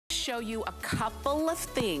show you a couple of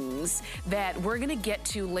things that we're gonna get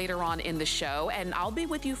to later on in the show, and I'll be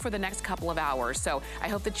with you for the next couple of hours, so I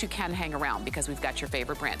hope that you can hang around because we've got your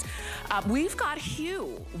favorite brands. We've got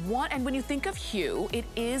Hue, and when you think of Hue, it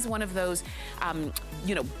is one of those,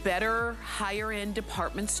 you know, better, higher end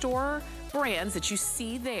department store brands that you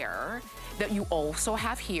see there that you also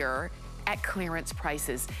have here at clearance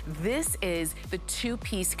prices. This is the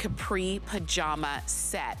two-piece capri pajama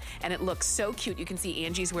set, and it looks so cute. You can see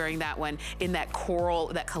Angie's wearing that one in that coral,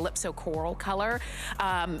 that calypso coral color.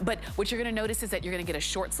 But what you're gonna notice is that you're gonna get a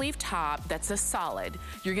short sleeve top that's a solid.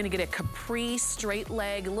 You're gonna get a capri straight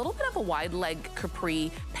leg, a little bit of a wide leg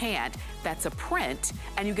capri pant that's a print,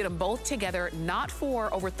 and you get them both together, not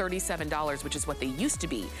for over $37, which is what they used to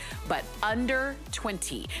be, but under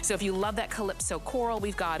 20. So if you love that calypso coral,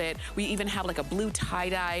 we've got it. We even have like a blue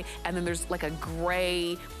tie-dye, and then there's like a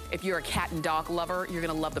gray. If you're a cat and dog lover, you're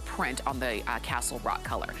gonna love the print on the Castle Rock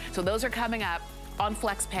color. So those are coming up on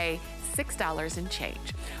FlexPay, $6 and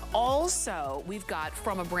change. Also, we've got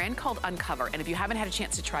from a brand called Uncover, and if you haven't had a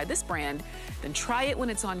chance to try this brand, then try it when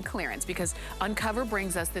it's on clearance, because Uncover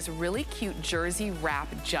brings us this really cute jersey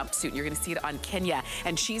wrap jumpsuit. You're gonna see it on Kenya,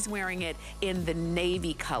 and she's wearing it in the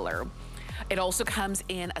navy color. It also comes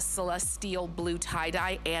in a celestial blue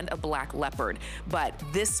tie-dye and a black leopard. But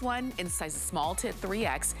this one in sizes small to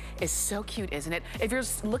 3X is so cute, isn't it? If you're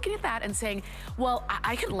looking at that and saying, well,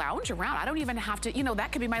 I could lounge around. I don't even have to, you know,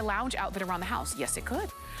 that could be my lounge outfit around the house. Yes, it could.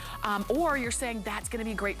 Or you're saying that's gonna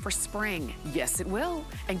be great for spring. Yes, it will.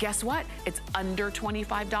 And guess what? It's under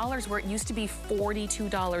 $25, where it used to be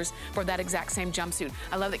 $42 for that exact same jumpsuit.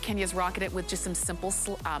 I love that Kenya's rocking it with just some simple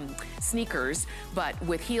sneakers, but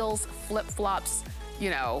with heels, flip-flops, you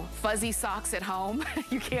know, fuzzy socks at home.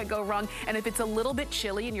 You can't go wrong. And if it's a little bit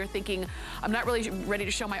chilly and you're thinking, I'm not really ready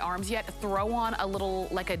to show my arms yet, throw on a little,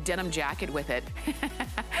 like a denim jacket with it.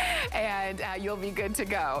 And you'll be good to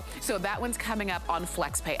go. So that one's coming up on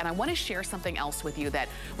FlexPay. And I wanna share something else with you that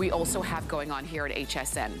we also have going on here at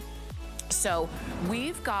HSN. So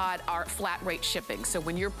we've got our flat rate shipping. So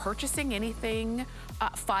when you're purchasing anything,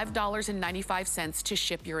 $5.95 to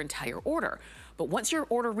ship your entire order. But once your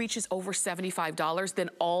order reaches over $75, then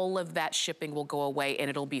all of that shipping will go away and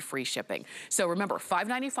it'll be free shipping. So remember,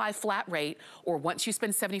 $5.95 flat rate, or once you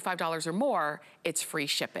spend $75 or more, it's free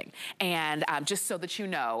shipping. And just so that you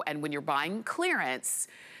know, and when you're buying clearance,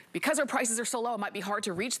 because our prices are so low, it might be hard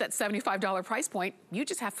to reach that $75 price point. You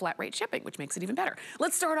just have flat rate shipping, which makes it even better.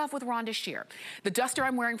 Let's start off with Rhonda Shear. The duster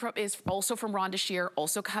I'm wearing is also from Rhonda Shear,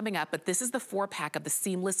 also coming up, but this is the 4-pack of the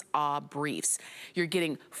Seamless briefs. You're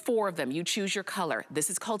getting 4 of them. You choose your color. This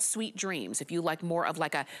is called Sweet Dreams. If you like more of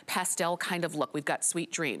like a pastel kind of look, we've got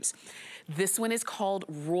Sweet Dreams. This one is called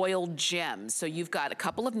Royal Gems. So you've got a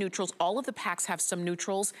couple of neutrals. All of the packs have some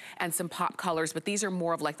neutrals and some pop colors, but these are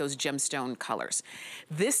more of like those gemstone colors.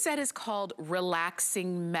 This set is called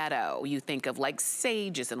Relaxing Meadow. You think of like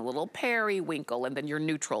sages and a little periwinkle and then your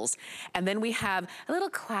neutrals. And then we have a little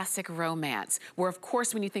classic romance, where of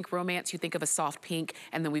course when you think romance, you think of a soft pink,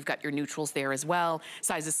 and then we've got your neutrals there as well.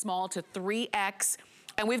 Sizes small to 3X.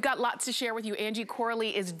 And we've got lots to share with you. Angie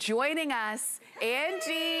Corley is joining us.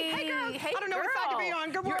 Angie. Hey, girl. Hey, I don't know what side to be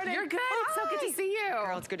on. Good morning. You're good. It's so good to see you.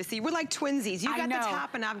 Girl, it's good to see you. We're like twinsies. You got the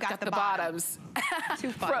top and I've got the bottoms.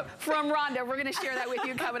 Too fun. From Rhonda, we're gonna share that with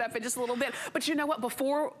you coming up in just a little bit. But you know what?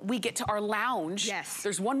 Before we get to our lounge, yes,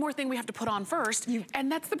 there's one more thing we have to put on first,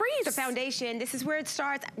 and that's the briefs. The foundation. This is where it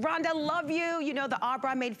starts. Rhonda, love you. You know, the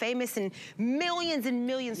bra made famous and millions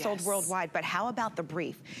sold worldwide. But how about the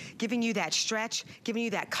brief? Giving you that stretch, giving you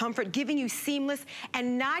that comfort, giving you seamless,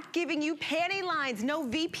 and not giving you panty lines. No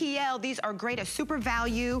VPL. These are great, a super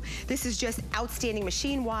value. This is just outstanding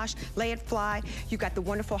machine wash, lay it fly. You got the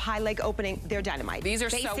wonderful high leg opening. They're dynamite. These are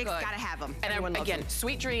Basics, so good. Gotta have them. And again,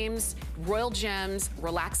 Sweet Dreams, Royal Gems,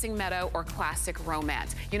 Relaxing Meadow, or Classic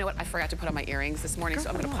Romance. You know what? I forgot to put on my earrings this morning, so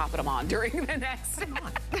I'm gonna pop them on during the next. Come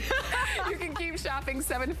on. You can keep shopping.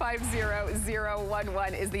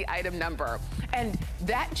 750011 is the item number. And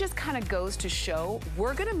that just kind of goes to show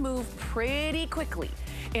we're gonna move pretty quickly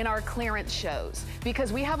in our clearance shows,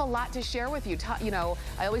 because we have a lot to share with you. You know,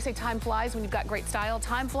 I always say time flies when you've got great style.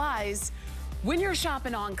 Time flies when you're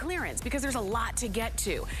shopping on clearance, because there's a lot to get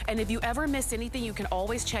to. And if you ever miss anything, you can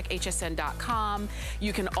always check hsn.com.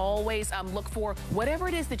 You can always look for whatever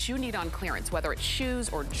it is that you need on clearance, whether it's shoes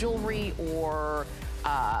or jewelry or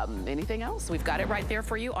anything else. We've got it right there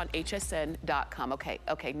for you on hsn.com.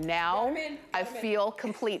 Okay, now I feel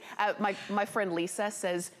complete. My friend Lisa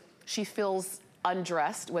says she feels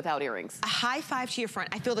undressed without earrings. A high five to your front.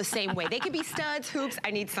 I feel the same way. They could be studs, hoops.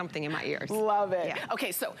 I need something in my ears. Love it. Yeah.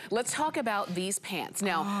 Okay, so let's talk about these pants.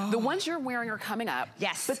 Now, the ones you're wearing are coming up.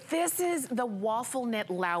 Yes. But this is the waffle knit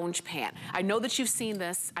lounge pant. I know that you've seen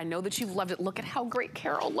this. I know that you've loved it. Look at how great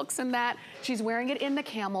Carol looks in that. She's wearing it in the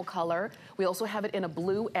camel color. We also have it in a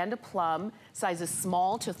blue and a plum. Sizes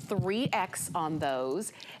small to 3X on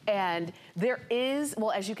those. And there is,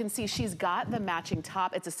 well, as you can see, she's got the matching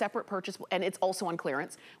top. It's a separate purchase, and it's also on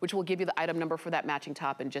clearance, which will give you the item number for that matching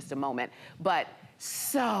top in just a moment. But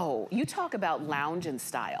so, you talk about lounge and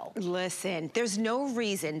style. Listen, there's no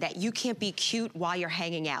reason that you can't be cute while you're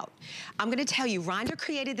hanging out. I'm gonna tell you, Rhonda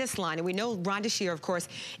created this line, and we know Rhonda Shear, of course,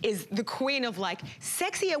 is the queen of like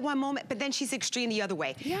sexy at one moment, but then she's extreme the other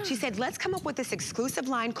way. Yeah. She said, let's come up with this exclusive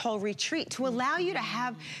line called Retreat to allow you to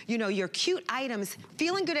have, you know, your cute items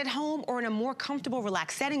feeling good at home or in a more comfortable,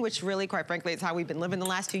 relaxed setting, which really, quite frankly, is how we've been living the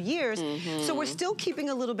last 2 years. So we're still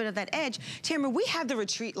keeping a little bit of that edge. Tamara, we have the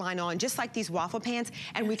Retreat line on, just like these waffle pants,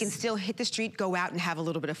 and we can still hit the street, go out, and have a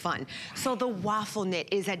little bit of fun. So the waffle knit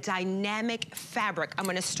is a dynamic fabric. I'm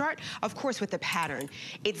gonna start, of course, with the pattern.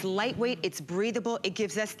 It's lightweight, it's breathable, it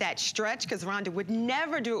gives us that stretch, because Rhonda would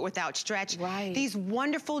never do it without stretch. Right. These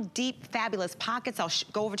wonderful, deep, fabulous pockets. I'll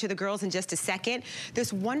go over to the girls in just a second.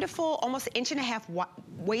 This wonderful, almost 1.5 inch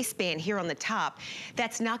waistband here on the top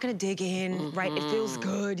that's not gonna dig in, right? It feels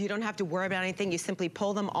good. You don't have to worry about anything. You simply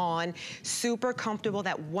pull them on. Super comfortable,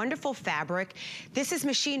 that wonderful fabric. This is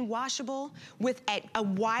machine washable with a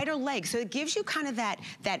wider leg. So it gives you kind of that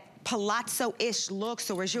palazzo-ish look,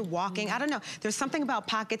 so as you're walking, I don't know, there's something about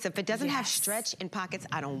pockets, if it doesn't have stretch in pockets,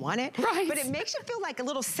 I don't want it. Right. But it makes you feel like a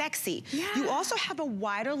little sexy. Yeah. You also have a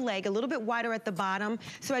wider leg, a little bit wider at the bottom,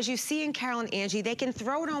 so as you see in Carol and Angie, they can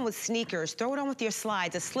throw it on with sneakers, throw it on with your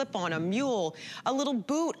slides, a slip-on, a mule, a little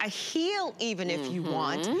boot, a heel even if you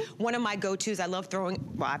want. One of my go-tos, I love throwing,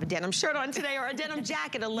 well, I have a denim shirt on today, or a denim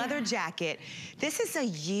jacket, a leather jacket. This is a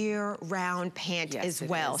year-round pant as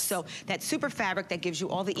well. So that super fabric that gives you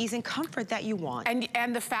all the ease and comfort that you want.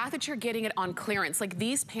 And the fact that you're getting it on clearance, like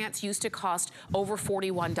these pants used to cost over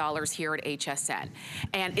 $41 here at HSN.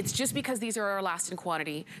 And it's just because these are our last in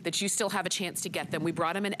quantity that you still have a chance to get them. We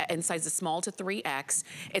brought them in sizes small to 3X.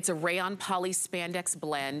 It's a rayon poly spandex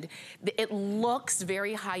blend. It looks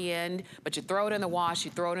very high end, but you throw it in the wash,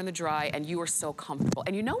 you throw it in the dry, and you are so comfortable.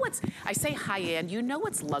 And you know what's, I say high end, you know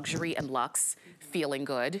what's luxury and luxe? Feeling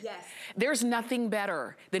good. Yes. There's nothing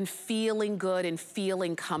better than feeling good and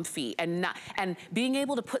feeling comfy and being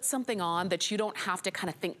able to put something on that you don't have to kind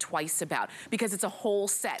of think twice about, because it's a whole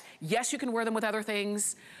set. Yes, you can wear them with other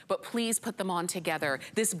things, but please put them on together.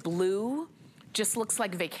 This blue just looks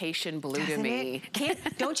like vacation blue to me.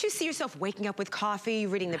 Don't you see yourself waking up with coffee,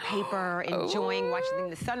 reading the paper, enjoying watching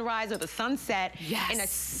the sunrise or the sunset in a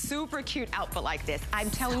super cute outfit like this? I'm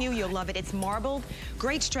telling you, you'll love it. It's marbled,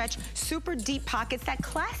 great stretch, super deep pockets. That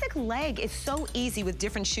classic leg is so easy with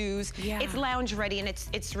different shoes. It's lounge ready and it's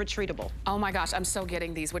retreatable. Oh my gosh, I'm so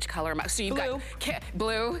getting these. Which color am I? So you've got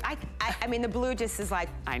blue. I mean, the blue just is like,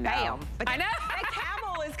 I know. Bam. But I know. That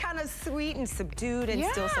camel is kind of sweet and subdued and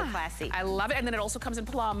still so classy. I love it. And then it also comes in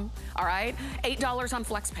plum, all right? $8 on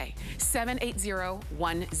FlexPay,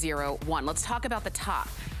 780101. Let's talk about the top.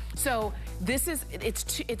 So this is,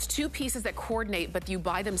 it's two pieces that coordinate, but you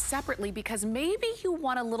buy them separately because maybe you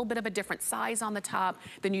want a little bit of a different size on the top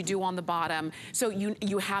than you do on the bottom. So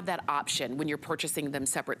you have that option when you're purchasing them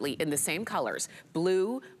separately in the same colors,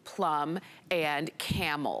 blue, plum, and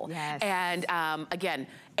camel. Yes. And again,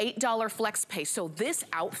 $8 FlexPay. So this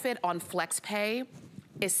outfit on FlexPay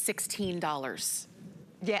is $16.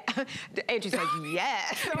 Yeah, Andrew's like,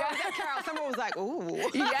 yes. Carol, someone was like, ooh.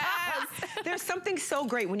 Yes. There's something so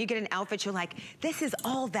great when you get an outfit, you're like, this is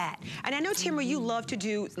all that. And I know, Tamara, you love to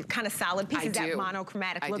do kind of solid pieces, that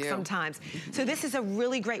monochromatic look sometimes. So this is a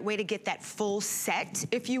really great way to get that full set,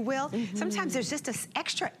 if you will. Sometimes there's just an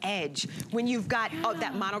extra edge when you've got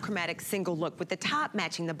that monochromatic single look with the top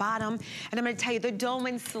matching the bottom. And I'm gonna tell you, the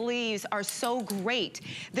dolman sleeves are so great.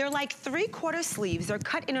 They're like 3/4 sleeves. They're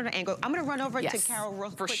cut in at an angle. I'm gonna run over to Carol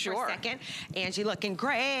real quick for a second. Angie looking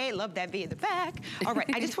great. Love that V in the back. All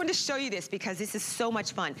right, I just wanted to show you this because this is so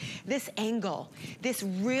much fun. This angle, this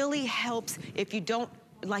really helps if you don't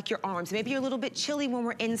like your arms. Maybe you're a little bit chilly when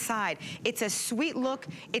we're inside. It's a sweet look.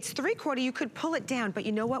 It's 3/4. You could pull it down, but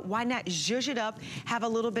you know what? Why not zhuzh it up, have a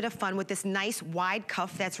little bit of fun with this nice wide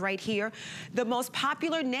cuff that's right here. The most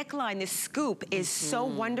popular neckline, this scoop, is so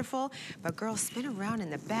wonderful. But girl, spin around in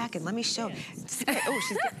the back and let me show. Oh,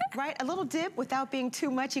 she's right. A little dip without being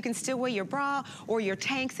too much. You can still wear your bra or your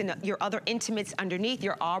tanks and your other intimates underneath.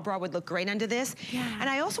 Your bra would look great under this. And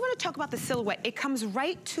I also want to talk about the silhouette. It comes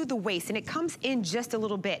right to the waist and it comes in just a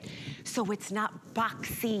little bit. So it's not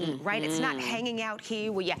boxy, right? It's not hanging out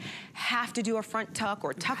here where you have to do a front tuck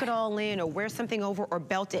or tuck it all in or wear something over or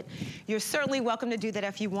belt it. You're certainly welcome to do that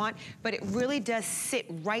if you want, but it really does sit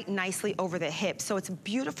right nicely over the hips. So it's a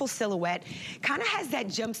beautiful silhouette. Kind of has that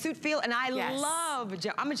jumpsuit feel, and I love,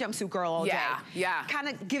 I'm a jumpsuit girl all day. Kind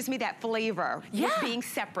of gives me that flavor with being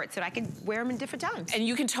separate so that I can wear them in different times. And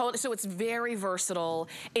you can totally, so it's very versatile.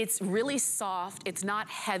 It's really soft. It's not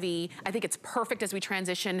heavy. I think it's perfect as we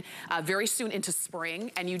transition very soon into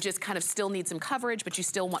spring, and you just kind of still need some coverage, but you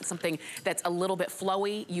still want something that's a little bit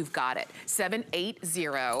flowy. You've got it.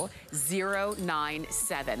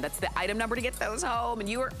 780097. That's the item number to get those home. And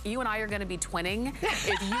you and I are going to be twinning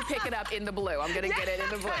if you pick it up in the blue. I'm going to get it in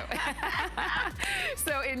the blue.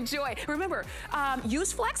 So enjoy. Remember,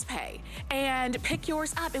 use FlexPay and pick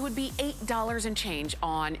yours up. It would be $8 and change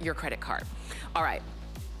on your credit card. All right.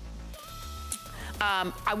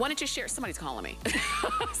 I wanted to share, somebody's calling me.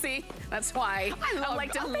 See, that's why I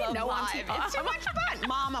like to know live. It's too much fun.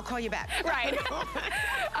 Mom, I'll call you back. Right.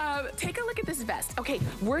 Take a look at this vest. Okay,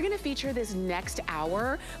 we're gonna feature this next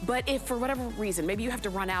hour, but if for whatever reason, maybe you have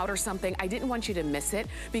to run out or something, I didn't want you to miss it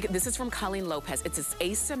because this is from Colleen Lopez. It's this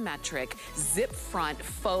asymmetric zip front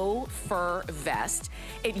faux fur vest.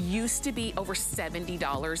 It used to be over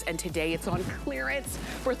 $70 and today it's on clearance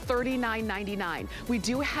for $39.99. We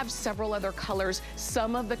do have several other colors.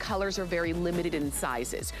 Some of the colors are very limited in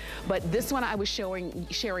sizes, but this one I was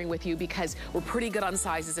sharing with you because we're pretty good on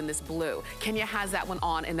sizes in this blue. Kenya has that one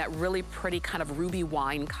on in that really pretty kind of ruby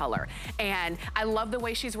wine color, and I love the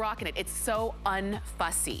way she's rocking it. It's so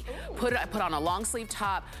unfussy. Put on a long sleeve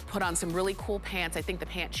top, put on some really cool pants. I think the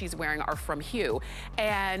pants she's wearing are from Hue,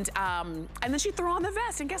 and then she threw on the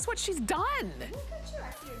vest, and guess what? She's done. Look at you.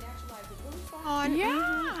 I see your naturalized on. Yeah.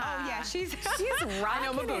 Oh yeah, she's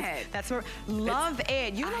rocking it. That's what love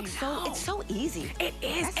it. You look so, it's so easy. It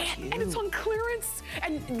is, and it's on clearance.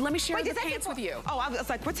 And let me share the pants with you. Oh, I was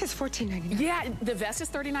like, what's his $14.99? Yeah, the vest is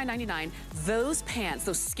 $39.99. Those pants,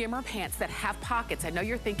 those skimmer pants that have pockets, I know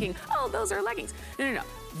you're thinking, oh, those are leggings. No, no, no.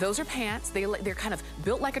 Those are pants. They're kind of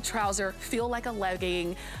built like a trouser, feel like a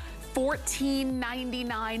legging.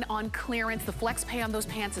 $14.99 on clearance. The flex pay on those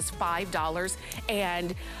pants is $5.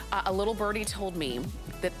 And a little birdie told me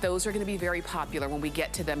that those are gonna be very popular when we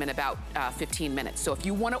get to them in about 15 minutes. So if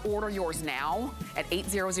you wanna order yours now at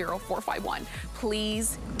 800-451,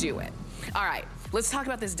 please do it. All right, let's talk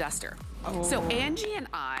about this duster. Oh. So Angie and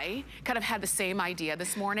I kind of had the same idea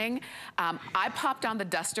this morning. I popped on the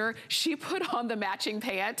duster. She put on the matching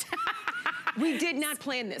pant. We did not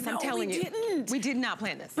plan this, I'm telling you. We did not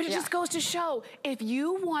plan this. But it just goes to show, if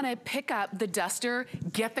you want to pick up the duster,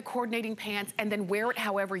 get the coordinating pants, and then wear it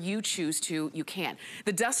however you choose to, you can.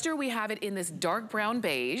 The duster, we have it in this dark brown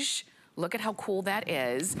beige. Look at how cool that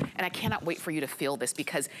is. And I cannot wait for you to feel this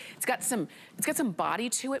because it's got some body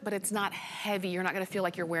to it, but it's not heavy. You're not gonna feel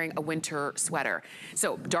like you're wearing a winter sweater.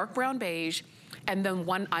 So dark brown beige. And then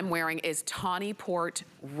one I'm wearing is Tawny Port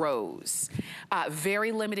Rose.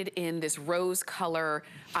 Very limited in this rose color.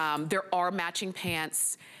 There are matching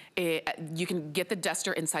pants. You can get the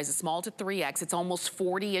duster in sizes small to 3X. It's almost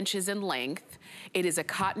 40 inches in length. It is a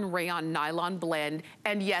cotton rayon nylon blend.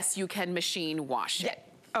 And yes, you can machine wash it.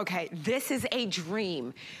 Okay, this is a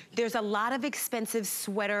dream. There's a lot of expensive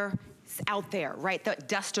sweater out there, right? The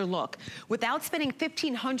duster look. Without spending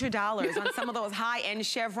 $1,500 on some of those high-end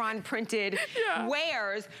chevron printed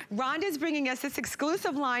wares, Rhonda's bringing us this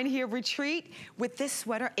exclusive line here, Retreat. With this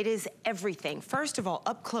sweater, it is everything. First of all,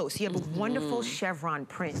 up close, you have a wonderful chevron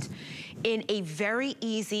print in a very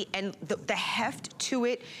easy, and the heft to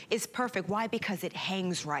it is perfect. Why? Because it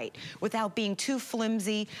hangs right without being too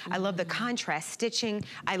flimsy. I love the contrast stitching.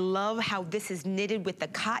 I love how this is knitted with the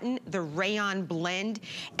cotton, the rayon blend,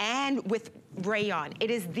 and with rayon. It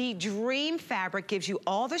is the dream fabric, gives you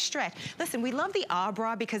all the stretch. Listen, we love the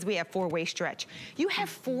bra because we have four-way stretch. You have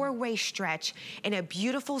four-way stretch in a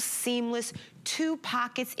beautiful, seamless, 2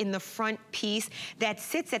 pockets in the front piece that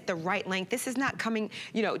sits at the right length. This is not coming,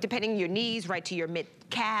 you know, depending on your knees, right to your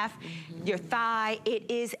mid-calf, your thigh. It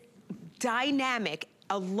is dynamic.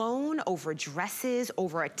 alone over dresses,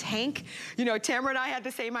 over a tank. You know, Tamara and I had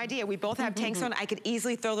the same idea. We both have tanks on. I could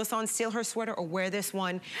easily throw this on, steal her sweater, or wear this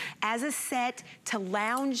one as a set to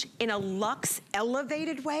lounge in a luxe,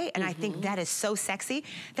 elevated way. And I think that is so sexy.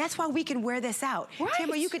 That's why we can wear this out. Right.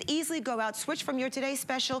 Tamara, you could easily go out, switch from your Today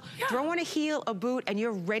Special, throw on a heel, a boot, and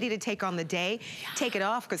you're ready to take on the day. Take it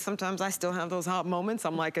off, because sometimes I still have those hot moments.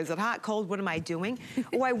 I'm like, is it hot, cold? What am I doing?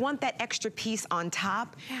 Or I want that extra piece on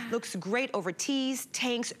top. Looks great over tees,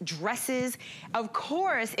 tanks, dresses. Of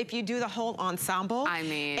course, if you do the whole ensemble. I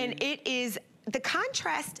mean. And it is the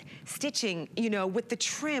contrast stitching, you know, with the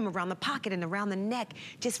trim around the pocket and around the neck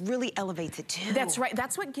just really elevates it too. That's right.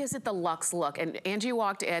 That's what gives it the luxe look. And Angie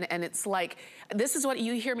walked in and it's like, this is what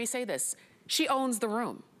you hear me say this. She owns the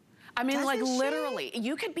room. I mean, like literally,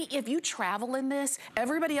 you could be, if you travel in this,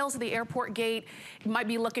 everybody else at the airport gate might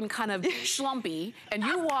be looking kind of schlumpy, and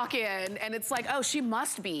you walk in and it's like, oh, she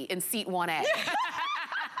must be in seat 1A.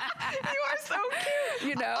 You are so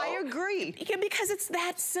cute. You know? I agree. Yeah, because it's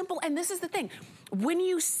that simple. And this is the thing. When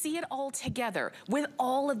you see it all together with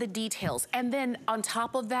all of the details, and then on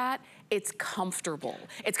top of that, it's comfortable.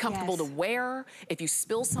 It's comfortable to wear. If you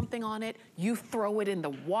spill something on it, you throw it in the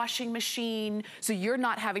washing machine. So you're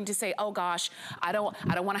not having to say, oh gosh, I don't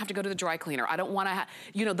want to have to go to the dry cleaner. I don't want to,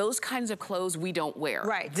 you know, those kinds of clothes we don't wear.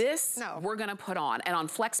 Right. This, we're going to put on. And on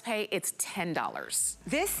FlexPay, it's $10.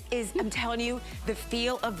 This is, I'm telling you, the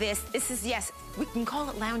feel of this is, yes, we can call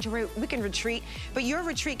it loungewear, we can retreat, but your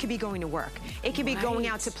retreat could be going to work. It could be going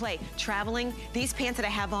out to play, traveling. These pants that I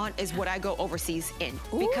have on is what I go overseas in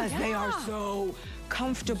because they are so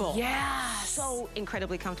comfortable. Yeah. So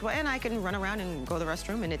incredibly comfortable. And I can run around and go to the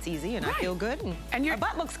restroom and it's easy and I feel good. And your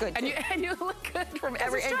butt looks good. And you look good from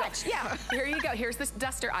every angle. Yeah. Here you go. Here's this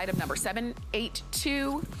duster item number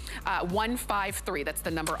 782153. That's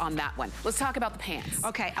the number on that one. Let's talk about the pants.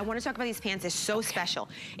 Okay. I want to talk about these pants. They're so special.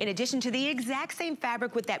 In addition to the exact same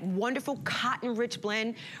fabric with that wonderful cotton rich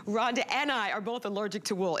blend, Rhonda and I are both allergic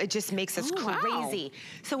to wool. It just makes us crazy. Wow.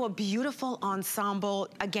 So a beautiful ensemble.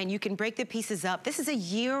 Again, you can break the pieces up. This is a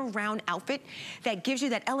year-round outfit that gives you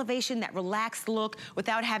that elevation, that relaxed look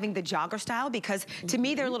without having the jogger style, because to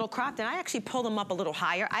me they're a little cropped and I actually pull them up a little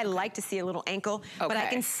higher. I like to see a little ankle, but I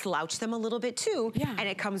can slouch them a little bit too, and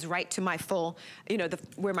it comes right to my full, you know,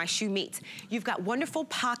 where my shoe meets. You've got wonderful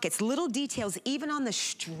pockets, little details even on the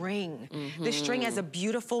string. The string has a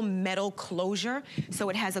beautiful metal closure, so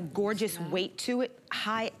it has a gorgeous weight to it.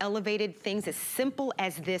 High elevated things as simple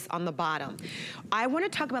as this on the bottom. I want to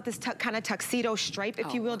talk about this kind of tuxedo stripe,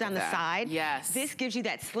 if you will, down the side. Yes. This gives you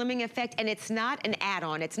that slimming effect, and it's not an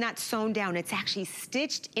add-on. It's not sewn down. It's actually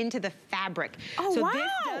stitched into the fabric. Oh, so this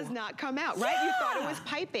does not come out, right? You thought it was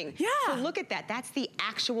piping. Yeah. So look at that. That's the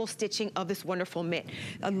actual stitching of this wonderful mitt.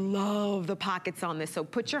 I love the pockets on this. So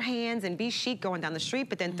put your hands and be chic going down the street,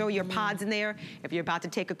 but then throw your pods in there if you're about to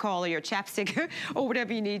take a call, or your chapstick or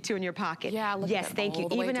whatever you need to in your pocket. Yeah, look at that. Thank you.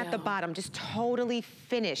 Even at the bottom, just totally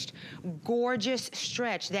finished. Gorgeous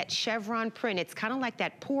stretch, that chevron print. It's kind of like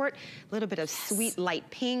that port, a little bit of sweet light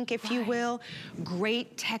pink, if you will.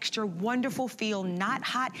 Great texture, wonderful feel, not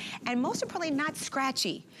hot, and most importantly, not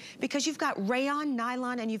scratchy, because you've got rayon,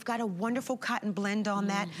 nylon, and you've got a wonderful cotton blend on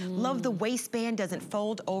that. Love the waistband, doesn't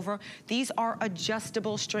fold over. These are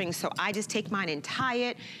adjustable strings, so I just take mine and tie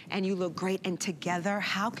it, and you look great. And together,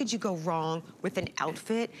 how could you go wrong with an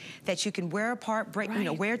outfit that you can wear apart, break, you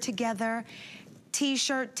know, wear together?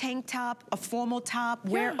 T-shirt, tank top, a formal top,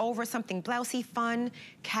 wear over something blousey, fun,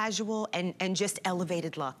 casual, and just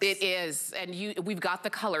elevated looks. It is, and we've got the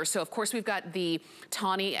color. So of course we've got the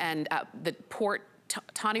tawny and the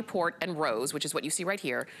tawny port and rose, which is what you see right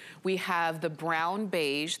here. We have the brown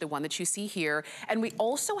beige, the one that you see here. And we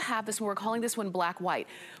also have this one, we're calling this one black white.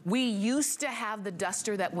 We used to have the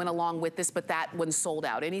duster that went along with this, but that one sold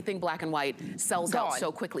out. Anything black and white sells out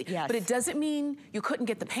so quickly. But it doesn't mean you couldn't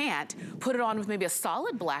get the pant, put it on with maybe a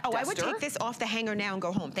solid black duster. I would take this off the hanger now and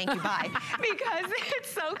go home. Thank you, bye. Because it's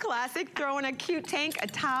so classic. Throw in a cute tank, a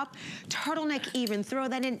top, turtleneck even, throw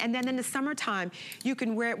that in. And then in the summertime, you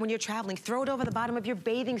can wear it when you're traveling. Throw it over the bottom of your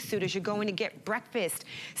bathing suit as you're going to get breakfast.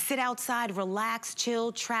 Sit outside, relax,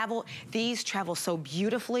 chill, travel. These travel so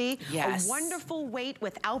beautifully. A wonderful weight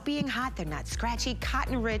without being hot. They're not scratchy,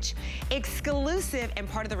 cotton rich, exclusive, and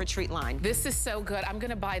part of the retreat line. This is so good. I'm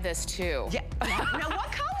gonna buy this too. Yeah. Now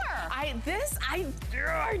what color? I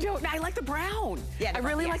like the brown. Yeah, I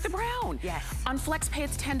really like the brown. Yes. On FlexPay,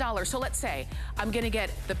 it's $10. So let's say I'm gonna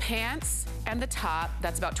get the pants and the top.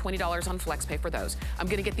 That's about $20 on FlexPay for those. I'm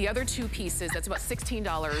gonna get the other two pieces. That's about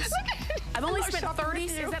 $16. I've only spent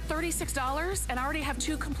is that $36? And I already have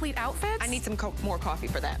two complete outfits? I need some more coffee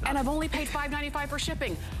for that. And I've only paid $5.95 for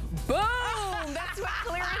shipping. Boom! That's what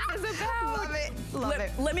clearance is about. Love it, love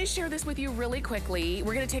it. Let me share this with you really quickly.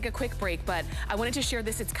 We're gonna take a quick break, but I wanted to share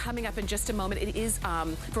this. It's coming up in just a moment. It is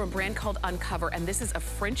from a brand called Uncover, and this is a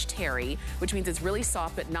French terry, which means it's really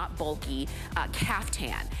soft but not bulky,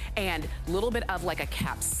 caftan. And a little bit of like a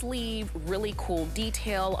cap sleeve, really cool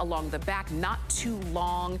detail along the back, not too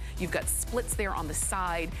long. You've got splits there on the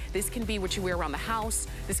side. This can be what you wear around the house.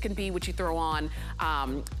 This can be what you throw on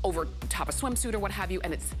over top a swimsuit or what have you,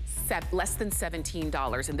 and it's less than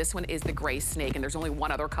 $17. And this one is the gray snake, and there's only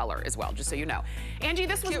one other color as well, just so you know. Angie,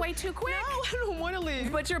 this was way too quick. No, I don't want to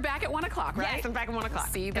leave. But you're back at 1 o'clock, right? Yes, I'm back at 1 o'clock.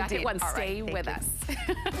 See you back at 1. Stay with us.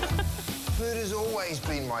 Food has always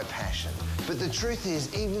been my passion, but the truth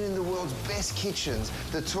is, even in the world's best kitchens,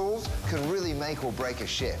 the tools can really make or break a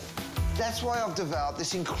chef. That's why I've developed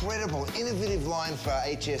this incredible, innovative line for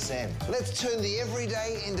HSN. Let's turn the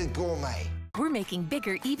everyday into gourmet. We're making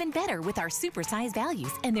bigger even better with our supersize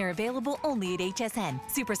values, and they're available only at HSN.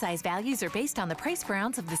 Supersize values are based on the price per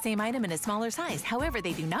ounce of the same item in a smaller size. However,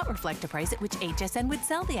 they do not reflect a price at which HSN would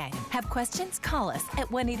sell the item. Have questions? Call us at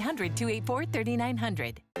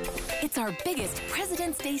 1-800-284-3900. It's our biggest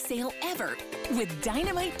President's Day sale ever, with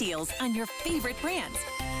dynamite deals on your favorite brands.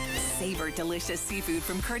 Savor delicious seafood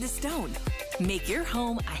from Curtis Stone. Make your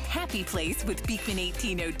home a happy place with Beekman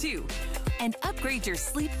 1802. And upgrade your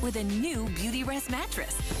sleep with a new Beauty Rest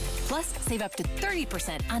mattress. Plus, save up to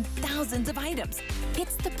 30% on thousands of items.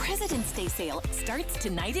 It's the President's Day sale. Starts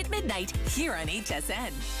tonight at midnight here on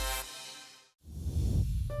HSN.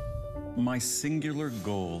 My singular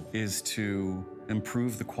goal is to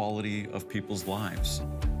improve the quality of people's lives.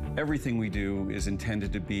 Everything we do is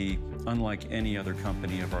intended to be unlike any other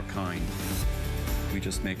company of our kind. We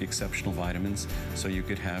just make exceptional vitamins so you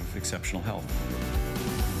could have exceptional health.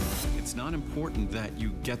 It's not important that you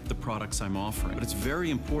get the products I'm offering, but it's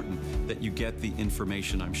very important that you get the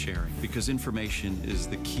information I'm sharing, because information is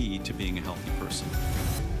the key to being a healthy person.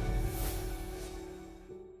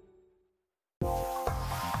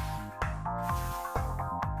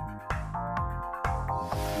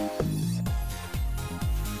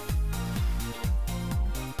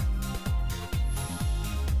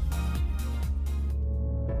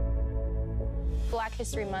 Black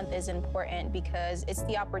History Month is important because it's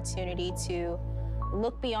the opportunity to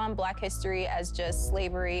look beyond Black history as just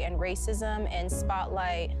slavery and racism and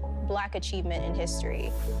spotlight Black achievement in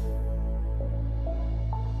history.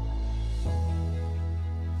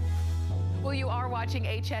 Well, you are watching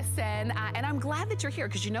HSN, and I'm glad that you're here,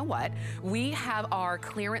 because you know what? We have our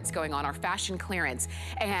clearance going on, our fashion clearance,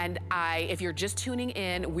 and if you're just tuning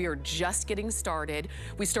in, we are just getting started.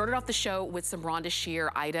 We started off the show with some Rhonda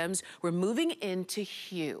Shear items. We're moving into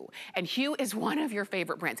Hue, and Hue is one of your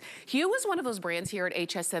favorite brands. Hue is one of those brands here at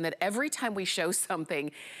HSN that every time we show something,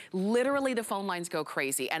 literally the phone lines go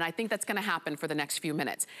crazy, and I think that's gonna happen for the next few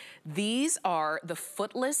minutes. These are the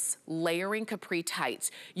footless layering capri tights.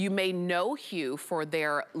 You may know Hue for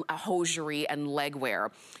their hosiery and leg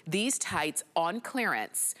wear. These tights on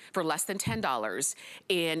clearance for less than $10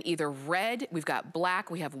 in either red, we've got black,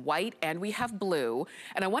 we have white, and we have blue.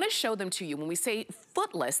 And I want to show them to you. When we say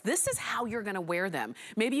footless, this is how you're going to wear them.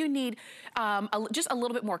 Maybe you need just a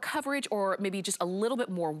little bit more coverage, or maybe just a little bit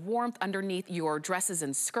more warmth underneath your dresses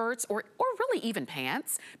and skirts, or really even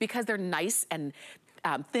pants, because they're nice and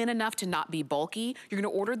thin enough to not be bulky. You're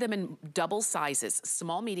gonna order them in double sizes: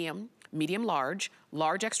 small, medium, medium large,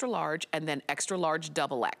 large extra large, and then extra large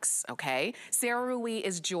double X, okay? Sarah Rui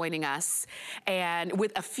is joining us, and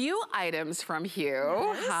with a few items from Hue.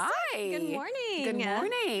 Yes. Hi. Good morning. Good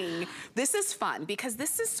morning. This is fun, because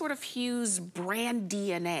this is sort of Hue's brand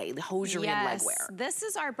DNA, the hosiery and leg wear. This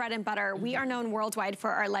is our bread and butter. We are known worldwide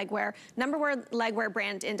for our leg wear, #1 leg wear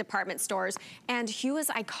brand in department stores, and Hue is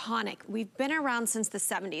iconic. We've been around since the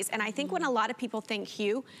 70s, and I think when a lot of people think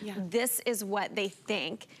Hue, this is what they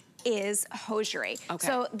think is hosiery. Okay.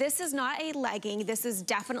 So this is not a legging. This is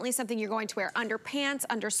definitely something you're going to wear under pants,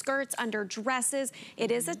 under skirts, under dresses.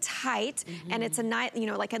 It is a tight, and it's a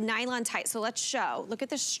like a nylon tight. So let's show. Look at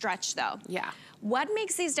the stretch though. Yeah. What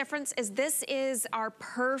makes these difference is this is our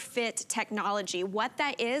PerFit technology. What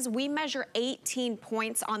that is, we measure 18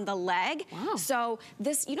 points on the leg. Wow. So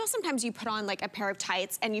this, you know, sometimes you put on like a pair of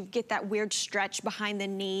tights and you get that weird stretch behind the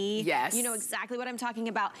knee. Yes. You know exactly what I'm talking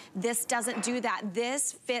about. This doesn't do that.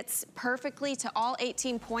 This fits fits perfectly to all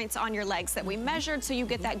 18 points on your legs that we measured, so you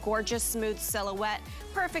get that gorgeous smooth silhouette.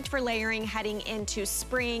 Perfect for layering heading into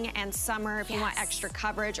spring and summer if you want extra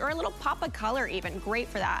coverage, or a little pop of color even. Great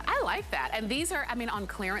for that. I like that. And these are, I mean, on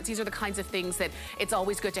clearance, these are the kinds of things that it's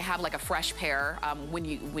always good to have, like a fresh pair when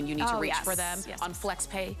you need to reach for them. On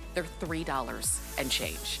FlexPay, they're $3 and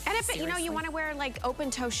change. And if you know, you want to wear like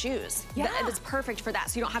open toe shoes, it's perfect for that.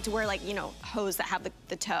 So you don't have to wear like, you know, hose that have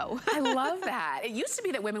the toe. I love that. It used to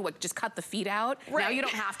be that women would just cut the feet out. Now you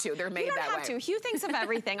don't have to. They're made that way. You don't have to. Hugh thinks of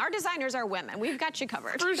everything. Our designers are women. We've got you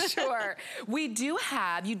covered. For sure. We do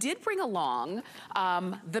have, you did bring along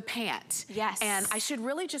the pant. Yes. And I should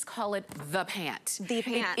really just call it the pant. The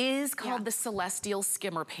pant. It is called the Celestial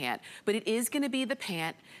Skimmer Pant, but it is going to be the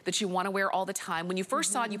pant that you want to wear all the time. When you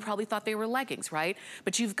first saw it, you probably thought they were leggings, right?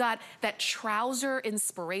 But you've got that trouser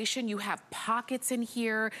inspiration. You have pockets in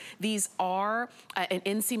here. These are an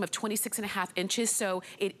inseam of 26.5 inches, so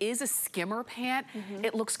it is a skimmer pant.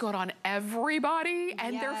 It looks good on everybody,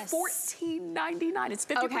 and they're $14.99. It's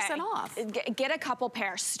 50% off. Get a couple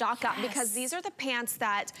pairs, stock up, because these are the pants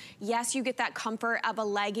that, yes, you get that comfort of a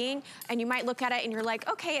legging, and you might look at it and you're like,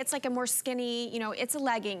 okay, it's like a more skinny, you know, it's a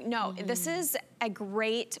legging. No, this is a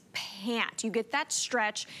great pant. You get that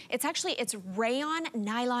stretch. It's actually, it's rayon,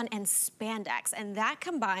 nylon, and spandex, and that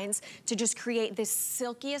combines to just create this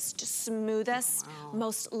silkiest, smoothest,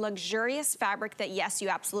 most luxurious fabric that, yes, you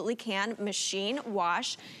absolutely can machine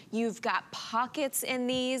wash. You've got pockets in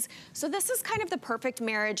these. So this is kind of the perfect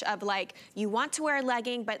marriage of like, you want to wear a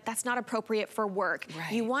legging, but that's not appropriate for work.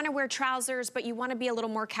 You want to wear trousers, but you want to be a little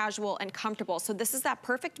more casual and comfortable. So this is that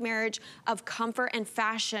perfect marriage of comfort and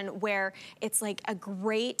fashion, where it's like a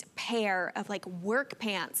great pair of like work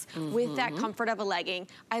pants with that comfort of a legging.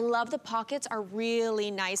 I love the pockets are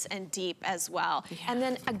really nice and deep as well. And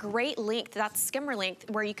then a great length, that skimmer length,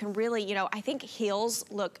 where you can really, you know, I think heels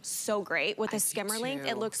look so great with a skimmer length.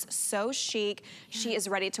 It looks so chic. She is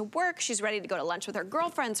ready to work. She's ready to go to lunch with her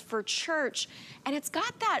girlfriends, for church. And it's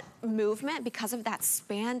got that movement because of that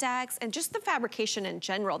spandex and just the fabrication in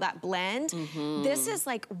general, that blend. This is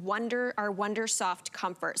like Wonder Soft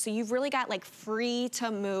Comfort. So you've really got like free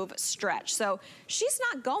to move stretch. So she's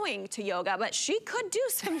not going to yoga, but she could do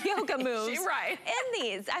some yoga moves in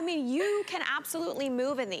these. I mean, you can absolutely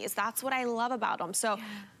move in these. That's what I love about them. So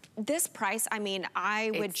this price, I mean,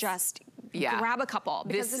 I would just grab a couple,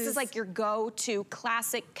 because this is like your go-to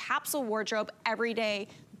classic capsule wardrobe, everyday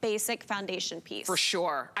basic foundation piece. For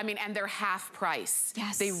sure. I mean, and they're half price.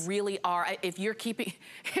 They really are. If you're keeping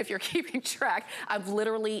track, I've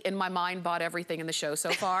literally in my mind bought everything in the show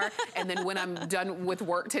so far. And then when I'm done with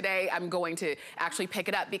work today, I'm going to actually pick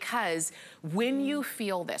it up, because when you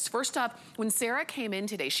feel this, first off, when Sarah came in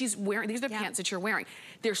today, she's wearing, these are the pants that you're wearing.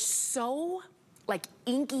 They're so like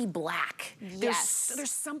inky black. There's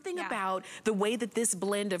something about the way that this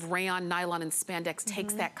blend of rayon, nylon, and spandex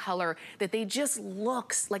takes that color, that they just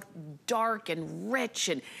looks like dark and rich,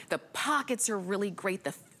 and the pockets are really great.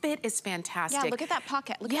 The fit is fantastic. Yeah, look at that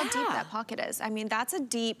pocket. Look how deep that pocket is. I mean, that's a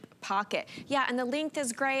deep pocket. Yeah, and the length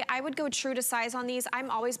is great. I would go true to size on these. I'm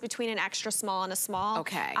always between an extra small and a small.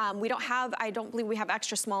 We don't have, I don't believe we have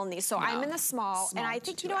extra small in these. So I'm in the small and I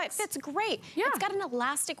think, you know, it fits great. It's got an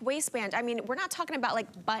elastic waistband. I mean, we're not talking about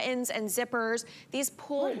like buttons and zippers. These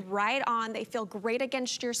pull right on. They feel great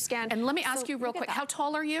against your skin. And let me ask you real quick, how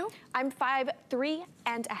tall are you? I'm 5'3.5".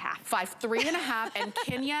 5'3.5", and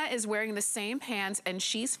Kenya is wearing the same pants, and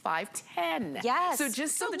she's 5'10". So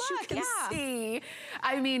just so that you can see,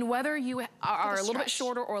 I mean, whether you are a little bit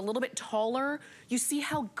shorter or a little bit taller, you see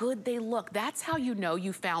how good they look. That's how you know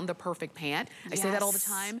you found the perfect pant. I say that all the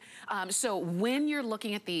time. So when you're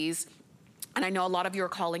looking at these, and I know a lot of you are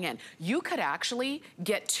calling in, you could actually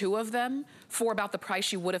get 2 of them for about the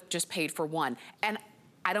price you would have just paid for one. And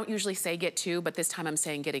I don't usually say get 2, but this time I'm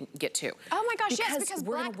saying get 2. Oh my gosh, yes, because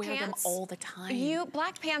we're black gonna wear pants, them all the time.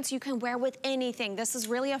 Black pants you can wear with anything. This is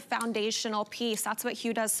really a foundational piece. That's what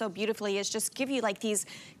Hugh does so beautifully, is just give you like these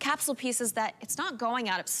capsule pieces that it's not going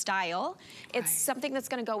out of style. It's something that's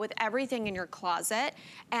gonna go with everything in your closet.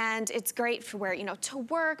 And it's great for wear, you know, to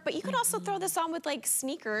work, but you could also throw this on with like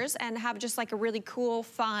sneakers and have just like a really cool,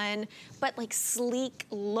 fun, but like sleek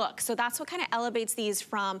look. So that's what kind of elevates these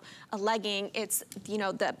from a legging. It's, you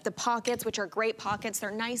know, the pockets, which are great pockets.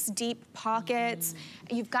 They're nice, deep pockets.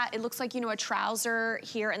 You've got, it looks like, you know, a trouser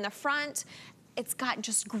here in the front. It's got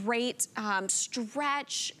just great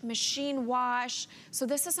stretch, machine wash. So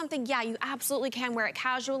this is something, yeah, you absolutely can wear it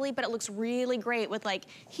casually, but it looks really great with like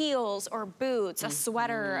heels or boots, a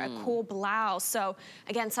sweater, a cool blouse. So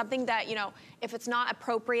again, something that, you know, if it's not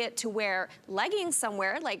appropriate to wear leggings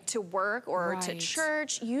somewhere, like to work or to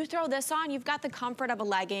church, you throw this on, you've got the comfort of a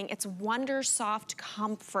legging. It's Wonder Soft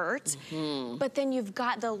comfort, but then you've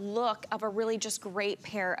got the look of a really just great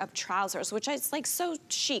pair of trousers, which is like so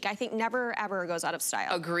chic. I think never ever goes out of style.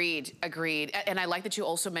 Agreed, agreed. And I like that you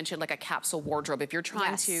also mentioned like a capsule wardrobe. If you're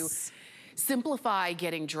trying to simplify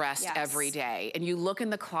getting dressed every day and you look in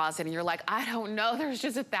the closet and you're like, I don't know, there's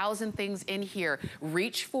just 1,000 things in here.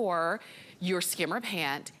 Reach for your skimmer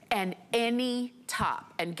pant and any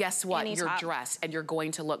top, and guess what? You're dressed and you're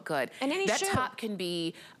going to look good. And that top can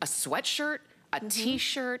be a sweatshirt, a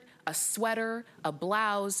t-shirt, a sweater, a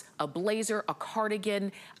blouse, a blazer, a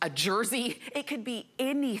cardigan, a jersey. It could be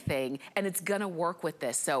anything and it's gonna work with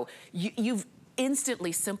this. So you've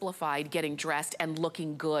instantly simplified getting dressed and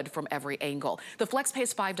looking good from every angle. The flex pay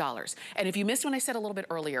is $5. And if you missed when I said a little bit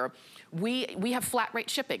earlier, we have flat rate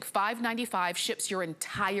shipping. $5.95 ships your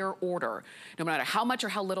entire order, no matter how much or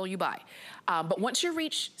how little you buy. But once you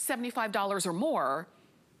reach $75 or more,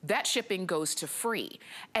 that shipping goes to free.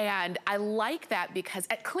 And I like that because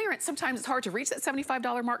at clearance, sometimes it's hard to reach that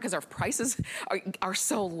 $75 mark because our prices are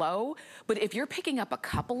so low. But if you're picking up a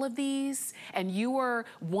couple of these and you are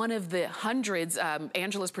one of the hundreds,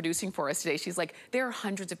 Angela's producing for us today, she's like, there are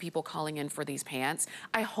hundreds of people calling in for these pants.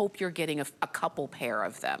 I hope you're getting a couple pair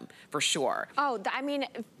of them for sure. Oh, I mean,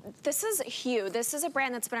 this is huge. This is a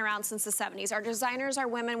brand that's been around since the 70s. Our designers are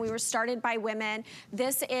women. We were started by women.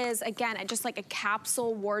 This is, again, just like a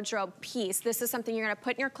capsule wardrobe piece. This is something you're gonna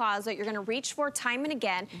put in your closet. You're gonna reach for time and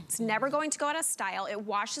again. It's never going to go out of style. It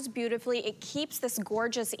washes beautifully. It keeps this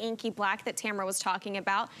gorgeous inky black that Tamara was talking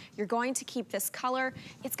about. You're going to keep this color.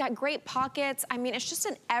 It's got great pockets. I mean, it's just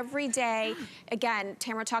an everyday, again,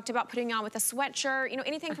 Tamara talked about putting on with a sweatshirt, you know,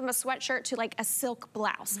 anything from a sweatshirt to like a silk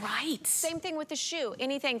blouse. Right. Same thing with the shoe.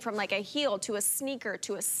 Anything from like a heel to a sneaker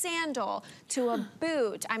to a sandal to a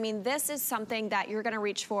boot. I mean, this is something that you're gonna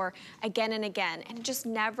reach for again and again, and it just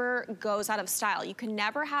never goes out of style. You can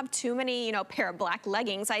never have too many, you know, pair of black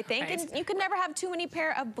leggings, I think, and you can never have too many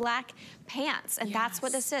pair of black pants, and that's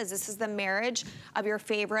what this is. This is the marriage of your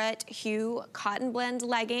favorite hue cotton blend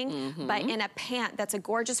legging, but in a pant that's a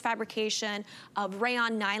gorgeous fabrication of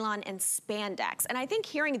rayon, nylon, and spandex. And I think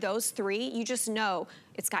hearing those three, you just know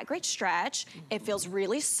it's got great stretch. It feels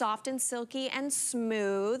really soft and silky and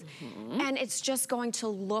smooth. And it's just going to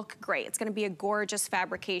look great. It's gonna be a gorgeous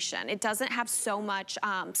fabrication. It doesn't have so much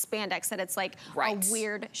spandex that it's like a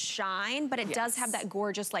weird shine, but it does have that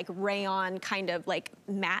gorgeous like rayon kind of like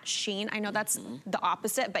matte sheen. I know that's the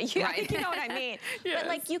opposite, but you, I think you know what I mean. But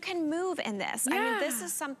like you can move in this. I mean, this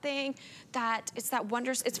is something that, it's that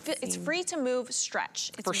wonders, it's free to move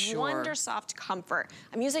stretch. It's Wonder Soft comfort.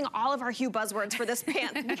 I'm using all of our Hue buzzwords for this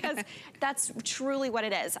pant because that's truly what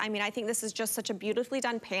it is. I mean, I think this is just such a beautifully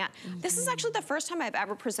done pant. This is actually the first time I've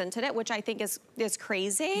ever presented it, which I think is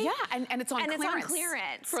crazy. Yeah, and it's on clearance. It's on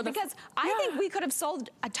clearance. Because I think we could have sold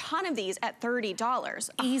a ton of these at $30.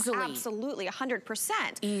 Easily. Absolutely, 100%.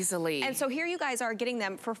 Easily. And so here you guys are getting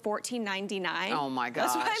them for $14.99. Oh my gosh.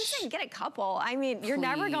 That's what I'm saying, get a couple. I mean, you're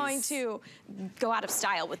never going to go out of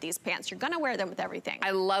style with these pants. You're gonna wear them with everything.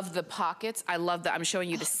 I love the pockets. I love that I'm showing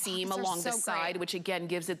you the seam along the side, which again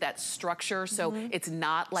gives it that structure. So it's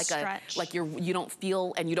not like you don't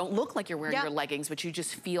feel and you don't look like you're wearing your leggings, but you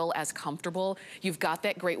just feel as comfortable. You've got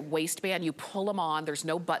that great waistband. You pull them on. There's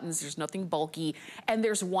no buttons. There's nothing bulky. And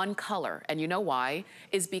there's one color. And you know why?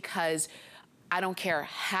 Is because I don't care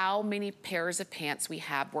how many pairs of pants we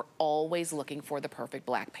have, we're always looking for the perfect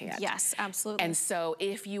black pant. Yes, absolutely. And so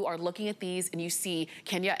if you are looking at these and you see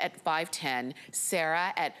Kenya at 5'10",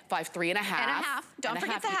 Sarah at 5'3 and a half. Don't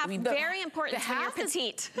forget the half. Very important when you're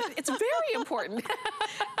petite. It's very important.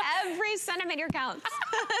 Every centimeter counts.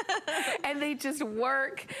 And they just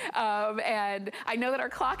work. And I know that our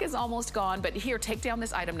clock is almost gone, but here, take down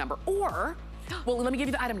this item number. Or, well, let me give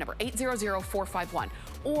you the item number, 800451.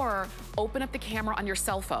 Or open up the camera on your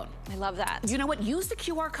cell phone. I love that. You know what? Use the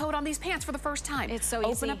QR code on these pants for the first time. It's so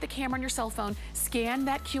easy. Open up the camera on your cell phone, scan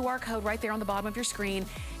that QR code right there on the bottom of your screen,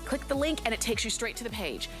 click the link, and it takes you straight to the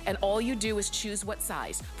page. And all you do is choose what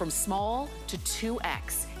size, from small to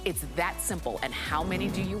 2X. It's that simple. And how many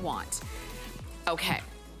do you want? Okay.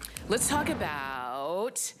 Let's talk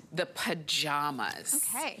about the pajamas.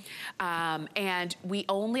 Okay. And we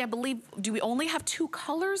only, I believe, do we only have 2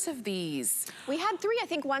 colors of these? We had 3. I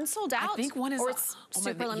think one sold out. I think one is or it's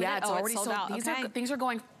super limited. Yeah, it's already sold out. These things are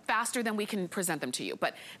going faster than we can present them to you.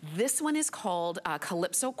 But this one is called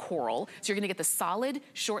Calypso Coral. So you're gonna get the solid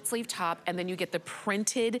short sleeve top, and then you get the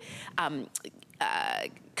printed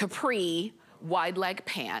capri wide leg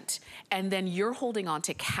pant, and then you're holding on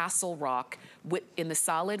to Castle Rock in the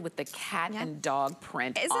solid with the cat and dog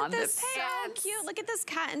print on the pants. Isn't this so cute? Look at this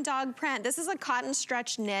cat and dog print. This is a cotton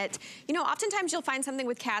stretch knit. You know, oftentimes you'll find something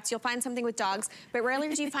with cats, you'll find something with dogs, but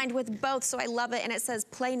rarely do you find with both, so I love it. And it says,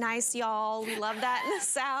 play nice, y'all. We love that in the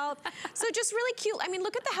South. So just really cute. I mean,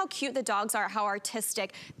 look at how cute the dogs are, how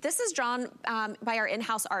artistic. This is drawn by our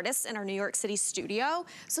in-house artists in our New York City studio.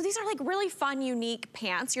 So these are like really fun, unique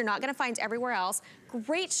pants. You're not gonna find everywhere else.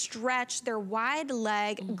 Great stretch, they're wide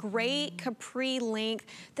leg, great capri length.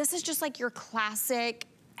 This is just like your classic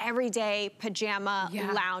everyday pajama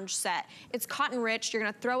lounge set. It's cotton rich. You're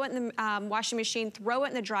gonna throw it in the washing machine, throw it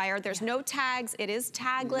in the dryer. There's no tags. It is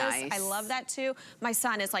tagless. Nice. I love that too. My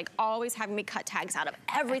son is like always having me cut tags out of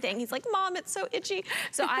everything. He's like, Mom, it's so itchy.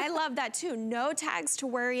 So I love that too. No tags to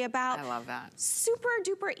worry about. I love that. Super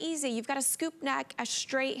duper easy. You've got a scoop neck, a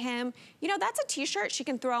straight hem. You know, that's a t-shirt she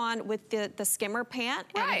can throw on with the skimmer pant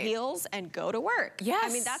and heels and go to work. Yes.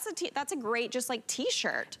 I mean, that's a great just like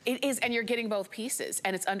t-shirt. It is, and you're getting both pieces,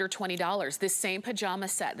 and it's under $20. This same pajama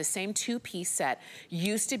set, the same two-piece set,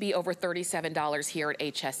 used to be over $37 here at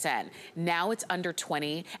HSN. Now it's under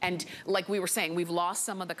 $20, and like we were saying, we've lost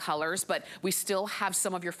some of the colors, but we still have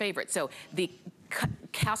some of your favorites. So the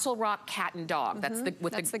Castle Rock cat and dog. That's the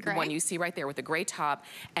one you see right there with the gray top,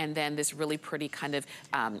 and then this really pretty kind of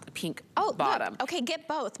pink bottom. Look. Okay, get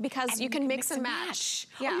both because you can mix and match.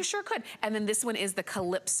 Yeah. Oh, you sure could. And then this one is the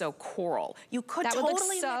Calypso Coral. You could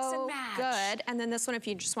totally mix and match. Good. And then this one, if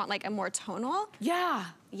you just want like a more tonal. Yeah.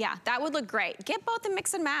 Yeah, that would look great. Get both and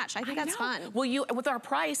mix and match. I think that's fun. Well, with our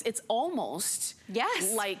price, it's almost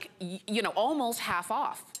like, you know, almost half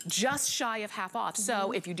off. Just shy of half off.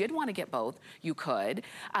 So if you did want to get both, you could.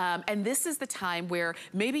 And this is the time where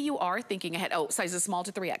maybe you are thinking ahead. Oh, sizes small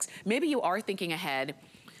to 3X. Maybe you are thinking ahead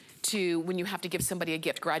to when you have to give somebody a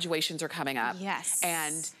gift. Graduations are coming up. Yes.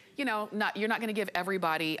 And you know, you're not going to give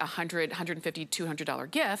everybody a $100, $150,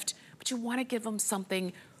 $200 gift, but you want to give them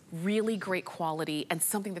something really great quality and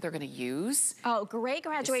something that they're gonna use. Oh, great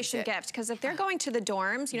graduation gift, because if they're going to the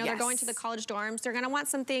dorms, you know, they're going to the college dorms, they're gonna want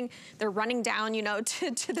something, they're running down, you know,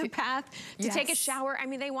 to the path to take a shower. I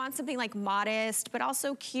mean, they want something like modest, but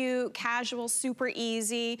also cute, casual, super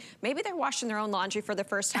easy. Maybe they're washing their own laundry for the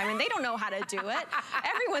first time and they don't know how to do it.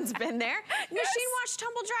 Everyone's been there. Machine wash,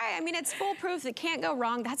 tumble dry. I mean, it's foolproof, it can't go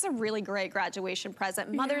wrong. That's a really great graduation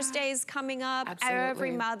present. Mother's Day is coming up. Absolutely.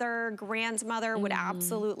 Every mother, grandmother would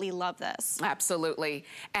absolutely love this. Absolutely.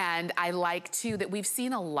 And I like too that we've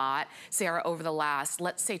seen a lot, Sarah, over the last,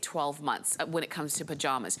 let's say 12 months when it comes to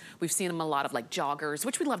pajamas. We've seen them a lot of like joggers,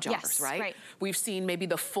 which we love joggers, right? We've seen maybe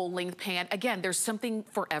the full length pant. Again, there's something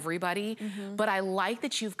for everybody, but I like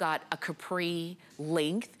that you've got a capri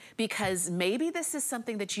length because maybe this is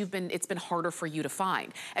something that it's been harder for you to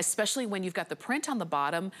find, especially when you've got the print on the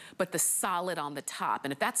bottom, but the solid on the top.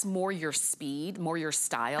 And if that's more your speed, more your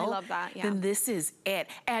style, I love that, then this is it.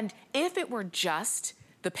 And if it were just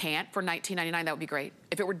the pant for $19.99, that would be great.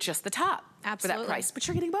 If it were just the top for that price, but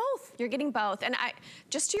you're getting both. You're getting both. And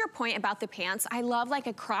just to your point about the pants, I love like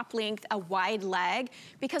a crop length, a wide leg,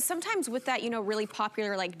 because sometimes with that, you know, really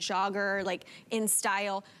popular like jogger, like in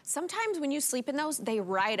style, sometimes when you sleep in those, they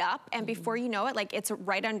ride up and before you know it, like it's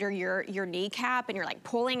right under your kneecap and you're like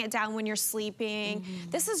pulling it down when you're sleeping.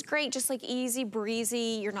 This is great, just like easy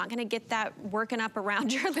breezy. You're not gonna get that working up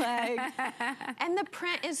around your leg. And the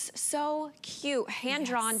print is so cute, hand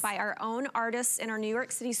drawn by our own artists in our New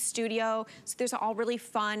York City studio. So there's all really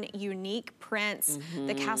fun, unique prints.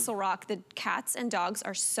 The Castle Rock, the cats and dogs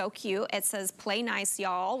are so cute. It says, play nice,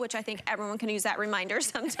 y'all, which I think everyone can use that reminder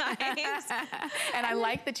sometimes. And I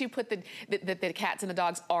like that you put the cats and the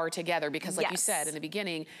dogs are together because like you said in the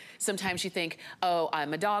beginning, sometimes you think, oh,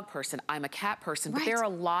 I'm a dog person, I'm a cat person, but there are a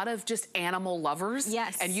lot of just animal lovers.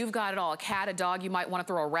 And you've got it all, a cat, a dog, you might want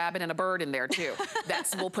to throw a rabbit and a bird in there too.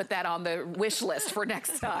 We'll put that on the wish list for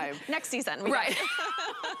next time. Next season. Right.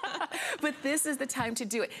 But this is the time to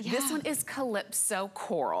do it. This one is Calypso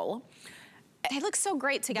Coral. They look so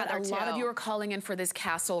great together, but a lot of you are calling in for this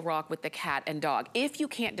Castle Rock with the cat and dog. If you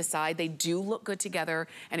can't decide, they do look good together.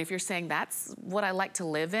 And if you're saying that's what I like to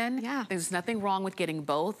live in, there's nothing wrong with getting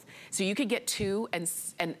both. So you could get two, and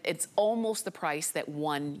it's almost the price that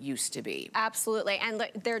one used to be. Absolutely. And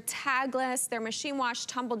look, they're tagless, they're machine wash,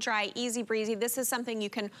 tumble dry, easy breezy. This is something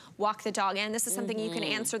you can walk the dog in. This is something you can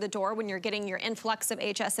answer the door when you're getting your influx of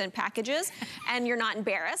HSN packages and you're not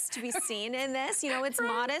embarrassed to be seen in this. You know, it's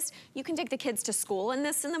modest. You can take the kids kids to school in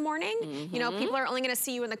this in the morning. You know, people are only gonna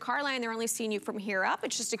see you in the car line, they're only seeing you from here up.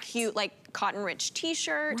 It's just a cute, like, cotton-rich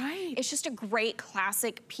t-shirt. Right. It's just a great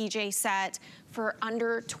classic PJ set for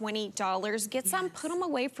under $20. Get some, put them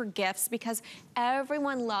away for gifts, because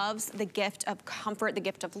everyone loves the gift of comfort, the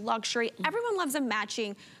gift of luxury. Everyone loves a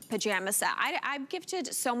matching pajama set. I've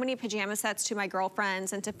gifted so many pajama sets to my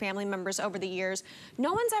girlfriends and to family members over the years.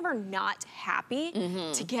 No one's ever not happy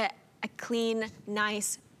to get a clean,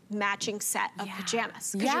 nice, matching set of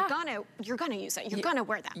pajamas, because you're gonna use it. You're gonna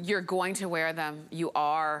wear them. You're going to wear them. You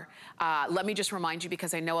are. Let me just remind you,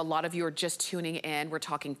 because I know a lot of you are just tuning in. We're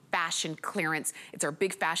talking fashion clearance. It's our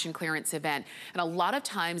big fashion clearance event, and a lot of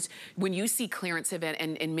times when you see clearance event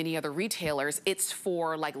in many other retailers, it's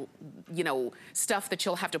for, like, you know, stuff that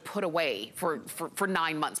you'll have to put away for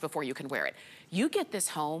 9 months before you can wear it. You get this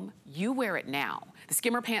home, you wear it now. The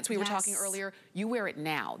skimmer pants we were talking earlier, you wear it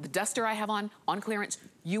now. The duster I have on clearance,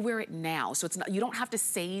 you wear it now. So it's not, you don't have to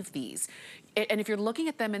save these. And if you're looking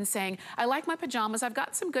at them and saying, I like my pajamas, I've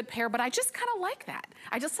got some good pair, but I just kind of like that.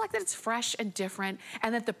 I just like that it's fresh and different,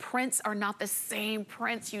 and that the prints are not the same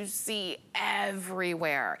prints you see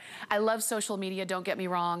everywhere. I love social media, don't get me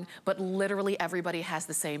wrong, but literally everybody has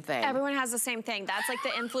the same thing. Everyone has the same thing. That's like the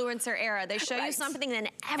influencer era. They show you something,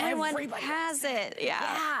 and everybody has it.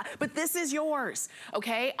 Yeah, but this is yours,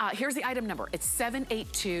 okay? Here's the item number. It's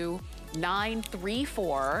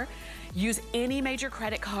 782934. Use any major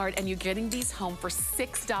credit card, and you're getting these home for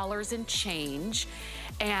 $6 and change.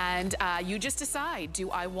 And you just decide, do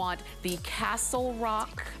I want the Castle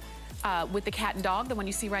Rock with the cat and dog, the one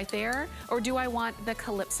you see right there, or do I want the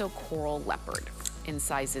Calypso Coral Leopard in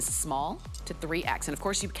sizes small to 3X? And of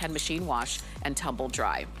course, you can machine wash and tumble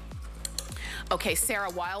dry. Okay, Sarah,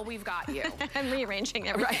 while we've got you. I'm rearranging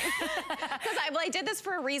everything. Because I did this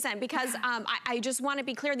for a reason, because I just want to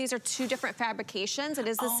be clear, these are two different fabrications. It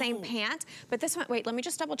is the same pant, but this one, wait, let me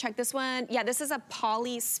just double check. This one, yeah, this is a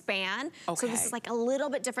poly span. So this is like a little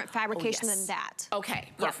bit different fabrication than that. Okay,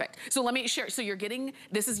 perfect. So let me share, so you're getting,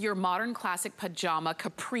 this is your modern classic pajama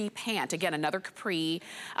capri pant. Again, another capri,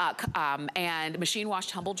 and machine wash,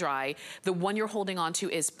 tumble dry. The one you're holding on to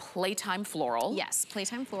is Playtime Floral. Yes,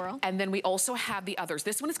 Playtime Floral. And then we also have the others.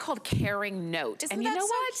 This one is called Caring Note. Isn't that so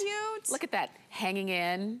cute? Look at that, hanging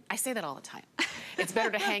in. I say that all the time. It's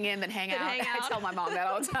better to hang in than hang out. I tell my mom that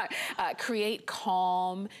all the time. Create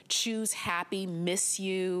calm, choose happy, miss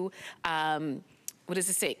you. What does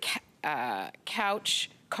it say?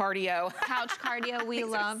 Couch cardio. Couch cardio, we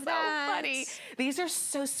love that. So funny. These are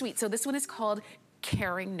so sweet. So this one is called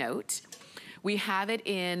Caring Note. We have it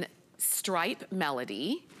in Stripe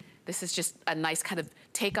Melody. This is just a nice kind of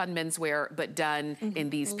take on menswear, but done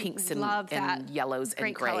in these pinks and yellows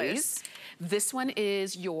and grays. Colors. This one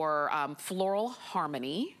is your Floral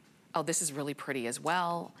Harmony. Oh, this is really pretty as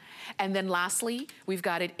well. And then lastly, we've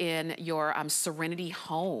got it in your Serenity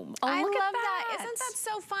Home. Oh, I love that. Isn't that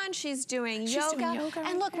so fun? She's doing yoga.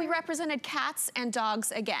 And look, we represented cats and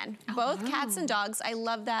dogs again. Both cats and dogs. I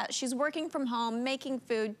love that. She's working from home, making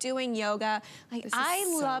food, doing yoga. Like, I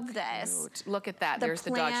love this. Look at that. There's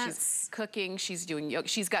the dog. She's cooking. She's doing yoga.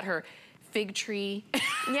 She's got her fig tree.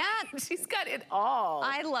 Yeah. She's got it all.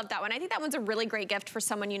 I love that one. I think that one's a really great gift for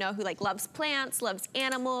someone, you know, who like loves plants, loves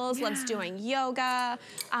animals, loves doing yoga.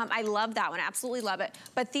 I love that one. Absolutely love it.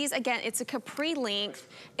 But these, again, it's a capri length.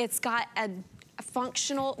 It's got a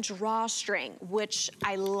functional drawstring, which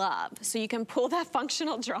I love. So you can pull that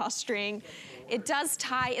functional drawstring. It does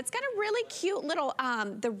tie. It's got a really cute little,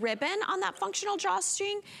 the ribbon on that functional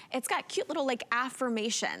drawstring, it's got cute little like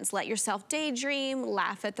affirmations. Let yourself daydream,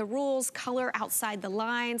 laugh at the rules, color outside the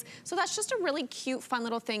lines. So that's just a really cute, fun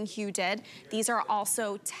little thing Hugh did. These are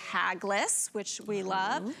also tagless, which we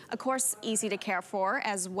love. Of course, easy to care for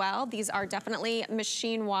as well. These are definitely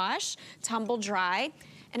machine wash, tumble dry.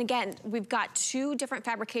 And again, we've got two different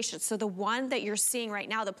fabrications. So the one that you're seeing right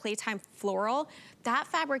now, the Playtime Floral, that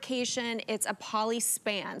fabrication, it's a poly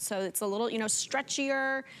span. So it's a little, you know,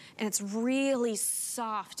 stretchier, and it's really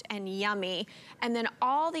soft and yummy. And then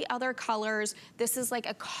all the other colors, this is like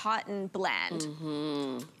a cotton blend.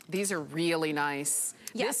 These are really nice.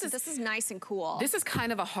 Yes, this is nice and cool. This is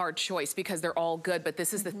kind of a hard choice because they're all good, but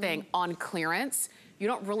this is the thing, on clearance, you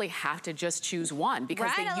don't really have to just choose one, because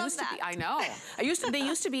they used to be, I know. They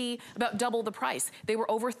used to be about double the price. They were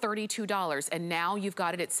over $32, and now you've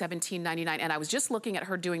got it at $17.99. And I was just looking at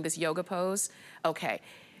her doing this yoga pose. Okay,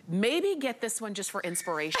 maybe get this one just for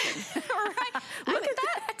inspiration. Right. Look at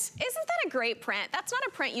that. Isn't that a great print? That's not a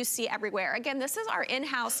print you see everywhere. Again, this is our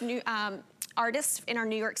in-house new artists in our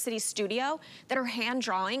New York City studio that are hand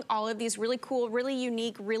drawing all of these really cool, really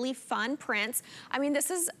unique, really fun prints. I mean,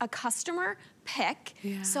 this is a customer pick.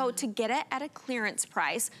 Yeah. So to get it at a clearance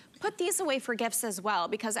price, put these away for gifts as well,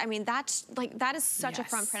 because I mean, that is such a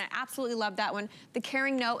fun print. I absolutely love that one. The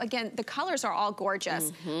caring note, again, the colors are all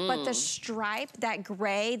gorgeous, but the stripe, that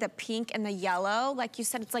gray, the pink, and the yellow, like you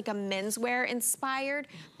said, it's like a menswear inspired,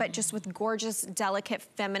 but just with gorgeous, delicate,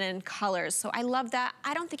 feminine colors. So I love that.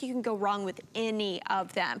 I don't think you can go wrong with any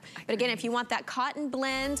of them. But again, if you want that cotton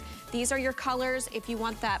blend, these are your colors. If you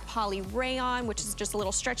want that poly rayon, which is just a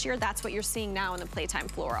little stretchier, that's what you're seeing now in the Playtime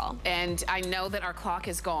Floral. And I know that our clock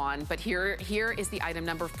is gone, but here is the item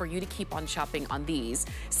number for you to keep on shopping on these.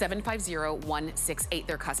 750168.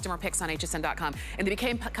 They're customer picks on hsn.com, and they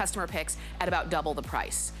became customer picks at about double the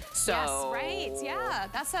price. So yes, right, yeah,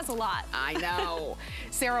 that says a lot. I know.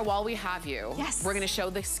 Sarah, while we have you, yes, we're gonna show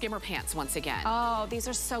the skimmer pants once again. Oh, these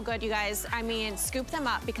are so good, you guys. I mean, scoop them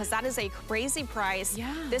up because that is a crazy price.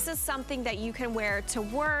 Yeah. This is something that you can wear to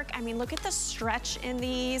work. I mean, look at the stretch in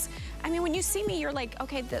these. I mean, when you see me, you're like,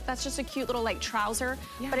 okay, that's just a cute little like trouser,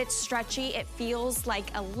 but it's stretchy. It feels like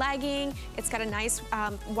a legging. It's got a nice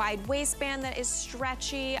wide waistband that is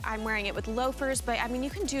stretchy. I'm wearing it with loafers, but I mean, you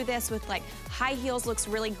can do this with like high heels, looks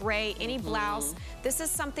really great, any blouse. This is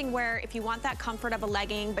something where if you want that comfort of a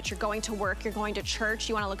legging, but you're going to work, you're going to church,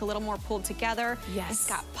 you want to look a little more pulled together. Yes. It's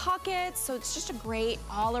got pockets, so it's just a great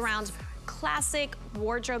all-around classic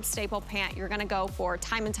wardrobe staple pant you're gonna go for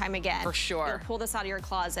time and time again. For sure. You'll pull this out of your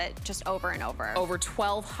closet just over and over. Over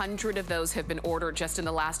 1,200 of those have been ordered just in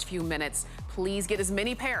the last few minutes. Please get as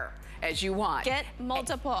many pair as you want. Get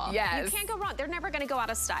multiple. Yes. You can't go wrong. They're never gonna go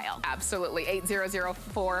out of style. Absolutely.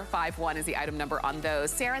 800451 is the item number on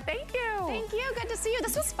those. Sarah, thank you. Thank you. Good to see you.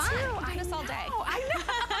 This was fun. I know. All day. I know.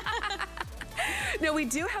 No, we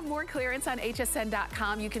do have more clearance on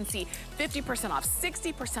hsn.com. You can see 50% off,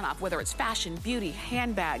 60% off, whether it's fashion, beauty,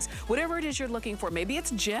 handbags, whatever it is you're looking for. Maybe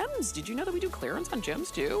it's gems. Did you know that we do clearance on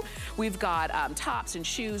gems too? We've got tops and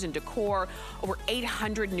shoes and decor, over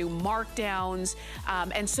 800 new markdowns.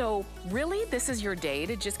 And so really, this is your day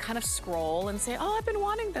to just kind of scroll and say, oh, I've been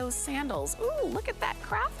wanting those sandals. Ooh, look at that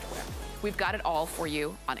craftwear. We've got it all for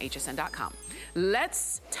you on hsn.com.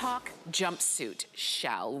 Let's talk jumpsuit,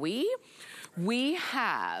 shall we? We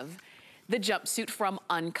have the jumpsuit from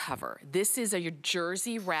Uncover. This is a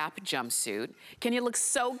jersey wrap jumpsuit. Kenya looks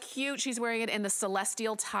so cute. She's wearing it in the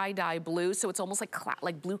celestial tie-dye blue, so it's almost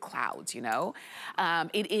like blue clouds, you know?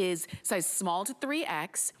 It is size small to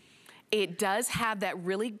 3X. It does have that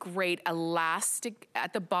really great elastic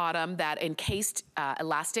at the bottom, that encased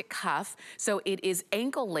elastic cuff. So it is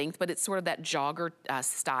ankle length, but it's sort of that jogger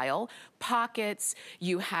style. Pockets,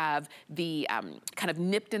 you have the kind of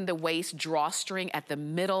nipped in the waist drawstring at the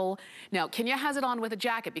middle. Now, Kenya has it on with a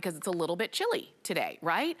jacket because it's a little bit chilly today,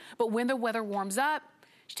 right? But when the weather warms up,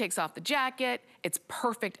 she takes off the jacket. It's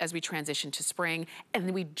perfect as we transition to spring. And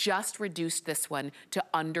then we just reduced this one to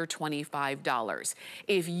under $25.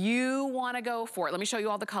 If you want to go for it, let me show you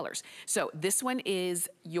all the colors. So this one is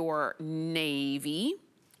your navy.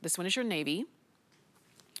 This one is your navy.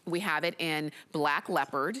 We have it in black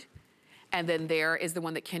leopard. And then there is the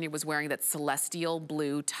one that Kenya was wearing, that celestial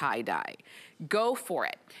blue tie-dye. Go for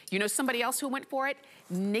it. You know somebody else who went for it?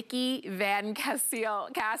 Nikki Van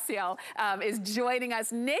Cassiel is joining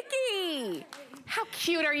us. Nikki, how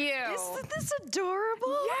cute are you? Isn't this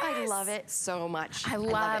adorable? Yes. I love it so much. I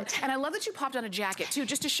love it. And I love that you popped on a jacket too,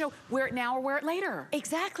 just to show wear it now or wear it later.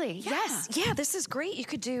 Exactly, yes. Yeah, this is great. You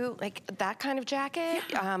could do like that kind of jacket,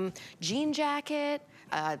 jean jacket.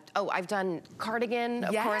 Oh, I've done cardigan,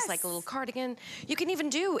 of course, like a little cardigan. You can even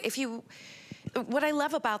do, what I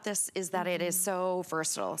love about this is that it is so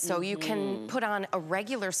versatile. So you can put on a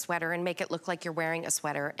regular sweater and make it look like you're wearing a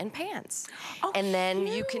sweater and pants. Oh, and then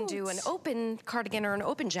you can do an open cardigan or an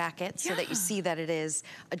open jacket so that you see that it is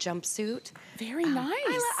a jumpsuit. Very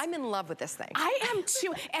nice. I'm in love with this thing. I am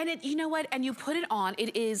too. And it, you know what? And you put it on,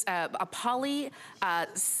 it is a poly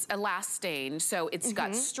elastane, so it's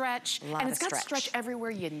got stretch. And it's got stretch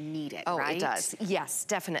everywhere you need it, right? Oh, it does. Yes,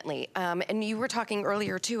 definitely. And you were talking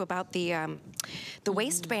earlier too about the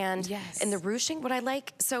waistband and the ruching. What I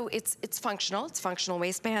like, so it's functional. It's functional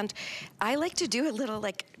waistband. I like to do a little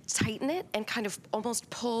like tighten it and kind of almost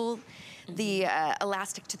pull the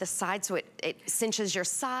elastic to the side so it cinches your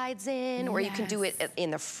sides in, or you can do it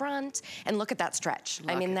in the front, and look at that stretch.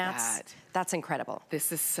 I mean, that's incredible.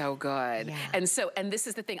 This is so good. Yeah. And this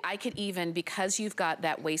is the thing, I could even, because you've got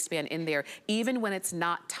that waistband in there, even when it's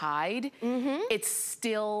not tied, it's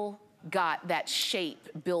still got that shape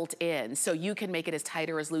built in, so you can make it as tight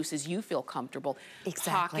or as loose as you feel comfortable.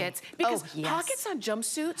 Exactly. Pockets, because pockets on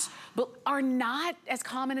jumpsuits are not as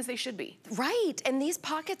common as they should be. Right, and these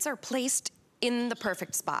pockets are placed in the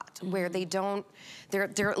perfect spot where they don't,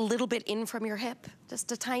 they're a little bit in from your hip,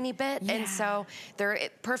 just a tiny bit. And so they're a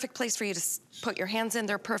perfect place for you to put your hands in.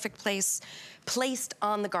 They're a perfect place placed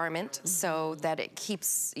on the garment so that it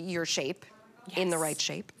keeps your shape in the right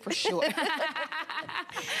shape. For sure.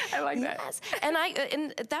 I like that.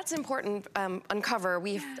 And that's important on cover.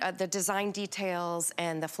 We've the design details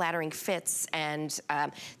and the flattering fits and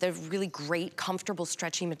the really great, comfortable,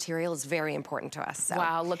 stretchy material is very important to us. So.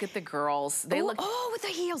 Wow, look at the girls. They look. Oh, with the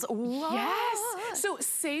heels. Whoa. Yes. So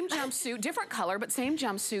same jumpsuit, different color, but same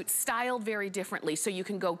jumpsuit, styled very differently. So you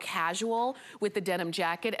can go casual with the denim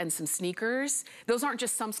jacket and some sneakers. Those aren't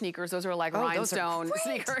just some sneakers. Those are like rhinestone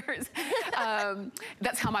sneakers.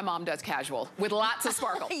 That's how my mom does casual, with lots of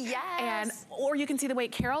sparkle. Yes. Or you can see the way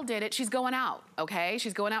Carol did it. She's going out, okay?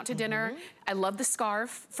 She's going out to dinner. I love the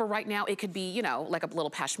scarf for right now. It could be, you know, like a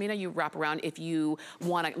little pashmina you wrap around if you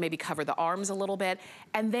want to maybe cover the arms a little bit.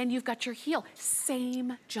 And then you've got your heel.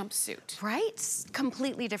 Same jumpsuit. Right?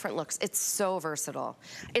 Completely different looks. It's so versatile.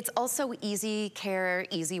 It's also easy care,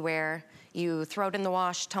 easy wear. You throw it in the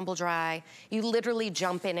wash, tumble dry. You literally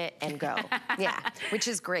jump in it and go. Which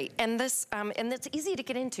is great. And this, and it's easy to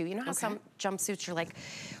get into. You know how some jumpsuits you're like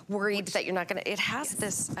worried that you're not gonna, it has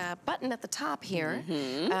this button at the top here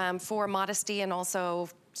for modesty and also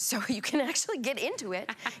so you can actually get into it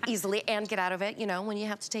easily and get out of it, you know, when you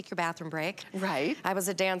have to take your bathroom break. Right. I was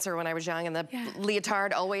a dancer when I was young and the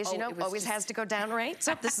leotard always, you know, always has to go down, right?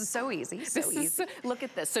 So this is so easy, so easy. Look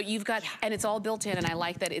at this. So you've got, and it's all built in, and I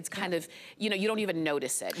like that it's kind of, you know, you don't even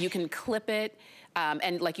notice it. You can clip it.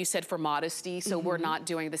 And like you said, for modesty, so we're not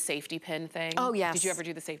doing the safety pin thing. Oh, yes. Did you ever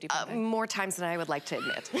do the safety pin thing? More times than I would like to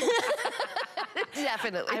admit.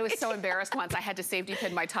 Definitely. I was so embarrassed once. I had to safety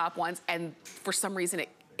pin my top once, and for some reason it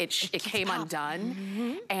came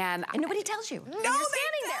undone. And nobody tells you. No, you're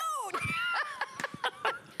standing there.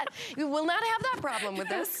 You will not have that problem with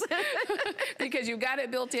this. Because you've got it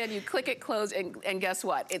built in, you click it closed, and guess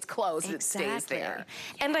what? It's closed, it stays there.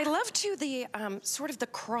 And I love too the sort of the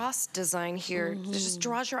cross design here. It just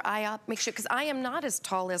draws your eye up, make sure, because I am not as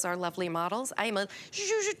tall as our lovely models. I am a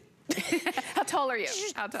How tall are you?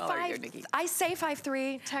 How tall are you, Nikki? I say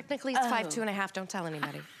 5'3". Technically, it's 5'2.5". Don't tell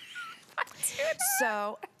anybody.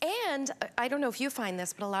 So, and I don't know if you find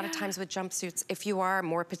this, but a lot of times with jumpsuits, if you are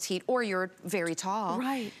more petite or you're very tall,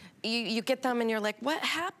 you get them and you're like, what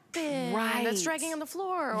happened? Right. It's dragging on the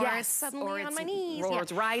floor, or it's suddenly on my knees. Or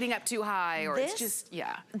it's riding up too high, or it's just,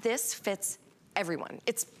 This fits everyone.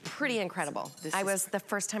 It's pretty incredible. The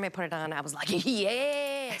first time I put it on, I was like,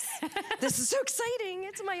 yes, this is so exciting.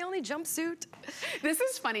 It's my only jumpsuit. This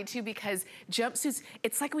is funny too, because jumpsuits,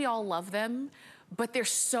 it's like we all love them, but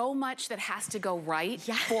there's so much that has to go right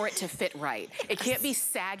for it to fit right. It can't be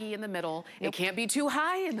saggy in the middle. It can't be too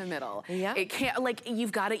high in the middle. It can't, like,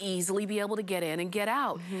 you've got to easily be able to get in and get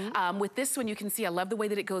out. With this one, you can see, I love the way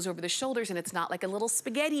that it goes over the shoulders, and it's not like a little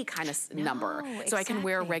spaghetti kind of number. So I can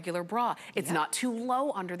wear a regular bra. It's not too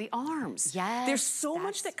low under the arms. There's so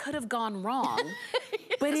much that could have gone wrong,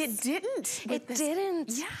 but it didn't. It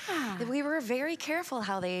didn't. We were very careful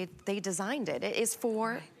how they designed it. It is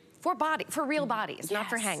for real bodies, not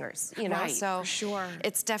for hangers, you know? So for sure.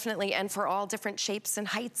 It's definitely, and for all different shapes and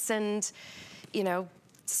heights and, you know,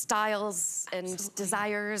 styles and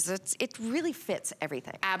desires. It really fits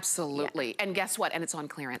everything. Absolutely. And guess what? And it's on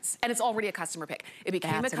clearance. And it's already a customer pick. It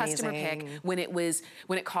became a customer pick when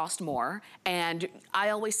it cost more. And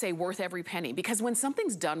I always say worth every penny, because when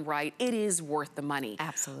something's done right, it is worth the money.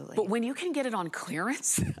 Absolutely. But when you can get it on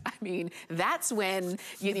clearance, I mean, that's when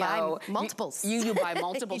you know, buy multiples. You buy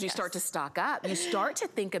multiples. You start to stock up. You start to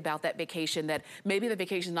think about that vacation, that maybe the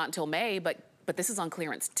vacation's not until May, but this is on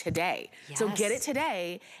clearance today. So get it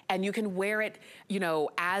today, and you can wear it, you know,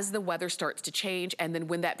 as the weather starts to change, and then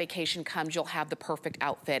when that vacation comes, you'll have the perfect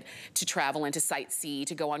outfit to travel and to sightsee,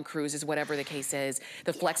 to go on cruises, whatever the case is.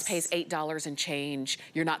 The Flex pays $8 and change.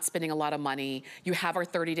 You're not spending a lot of money. You have our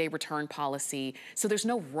 30-day return policy. So there's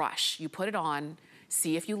no rush. You put it on,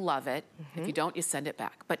 see if you love it. If you don't, you send it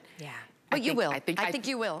back. But But you will. I think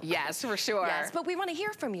you will. Yes, for sure. Yes, but we want to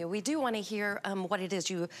hear from you. We do want to hear what it is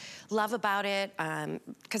you love about it,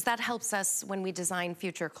 because that helps us when we design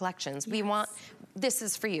future collections. We want this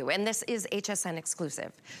is for you. And this is HSN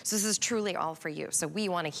exclusive. So this is truly all for you. So we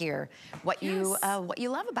want to hear what you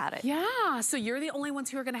love about it. Yeah, so you're the only ones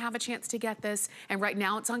who are gonna have a chance to get this. And right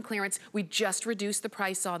now it's on clearance. We just reduced the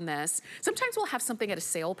price on this. Sometimes we'll have something at a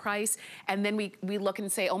sale price and then we look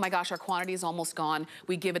and say, oh my gosh, our quantity is almost gone.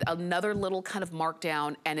 We give it another little kind of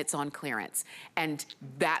markdown and it's on clearance. And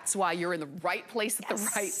that's why you're in the right place at the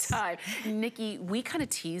right time. Nikki, we kind of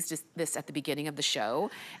teased this at the beginning of the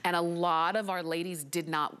show and a lot of our ladies did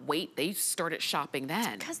not wait. They started shopping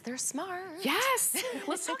then. Because they're smart. Yes.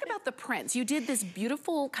 Let's talk about the prints. You did this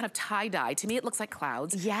beautiful kind of tie-dye. To me, it looks like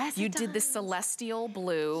clouds. Yes, you did this celestial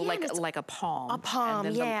blue, like a palm. A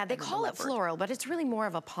palm, yeah. They call it floral, but it's really more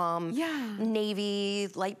of a palm. Yeah. Navy,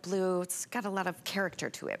 light blue. It's got a lot of character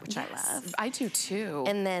to it, which I love. I do too.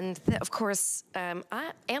 And then, of course,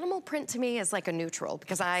 animal print to me is like a neutral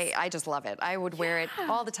because I just love it. I would wear it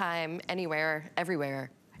all the time, anywhere,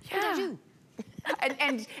 everywhere. Yeah. And I do.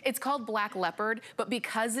 and it's called black leopard, but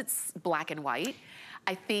because it's black and white,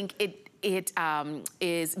 I think it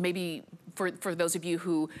is maybe for those of you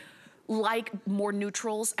who like more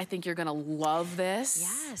neutrals, I think you're gonna love this.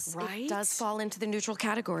 Yes, right? It does fall into the neutral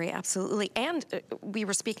category, absolutely. And we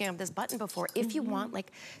were speaking of this button before. If you want,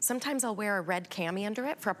 like, sometimes I'll wear a red cami under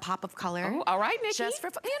it for a pop of color. Oh, all right, Nikki. Just for,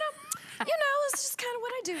 it's just kind of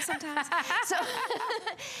what I do sometimes. So,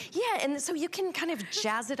 yeah, and so you can kind of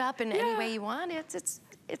jazz it up in any way you want.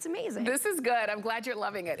 It's amazing. This is good. I'm glad you're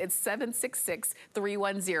loving it. It's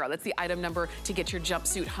 766-310. That's the item number to get your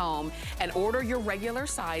jumpsuit home. And order your regular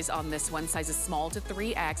size on this one. Sizes small to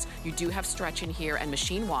 3X. You do have stretch in here and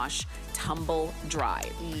machine wash, tumble dry.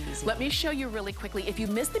 Easy. Let me show you really quickly. If you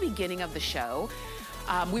missed the beginning of the show,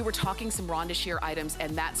 we were talking some Rhonda Shear items,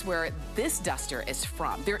 and that's where this duster is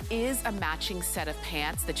from. There is a matching set of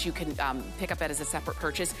pants that you can pick up as a separate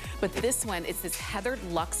purchase, but this one, it's this Heathered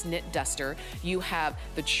Luxe Knit Duster. You have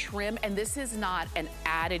the trim, and this is not an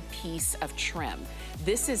added piece of trim.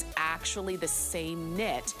 This is actually the same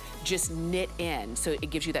knit, just knit in. So it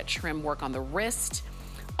gives you that trim work on the wrist,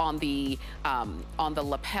 on the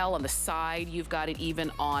lapel, on the side. You've got it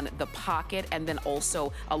even on the pocket and then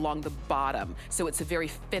also along the bottom. So it's a very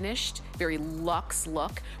finished, very luxe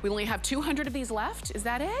look. We only have 200 of these left. Is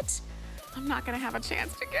that it? I'm not gonna have a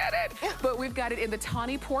chance to get it. But we've got it in the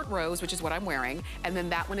tawny port rose, which is what I'm wearing. And then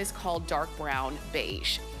that one is called dark brown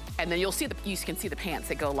beige. And then you can see the pants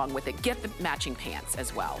that go along with it. Get the matching pants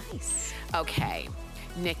as well. Nice. Okay.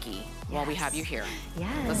 Nikki, while we have you here,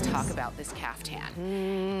 let's talk about this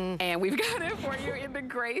caftan. And we've got it for you in the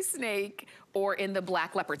gray snake or in the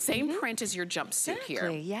black leopard. Same print as your jumpsuit here.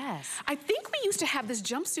 Yes. I think we used to have this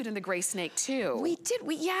jumpsuit in the gray snake too. We did,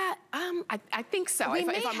 I think so,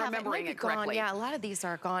 if I'm remembering it correctly. Yeah, a lot of these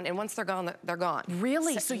are gone, and once they're gone, they're gone.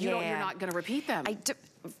 Really? So you're not gonna repeat them?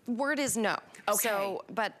 Word is no. Okay. So,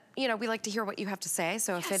 but we like to hear what you have to say.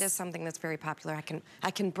 So if it is something that's very popular,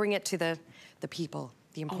 I can bring it to the people.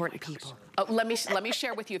 The important people. Oh, let me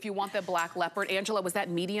share with you, if you want the black leopard. Angela, was that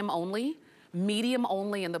medium only? Medium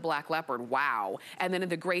only in the black leopard, wow. And then in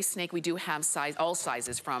the gray snake, we do have all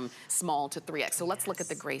sizes from small to 3X. So let's look at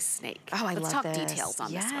the gray snake. Oh, I love this. Let's talk details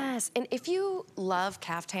on this one. Yes, and if you love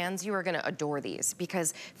caftans, you are gonna adore these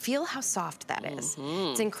because feel how soft that is.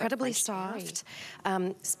 It's incredibly soft.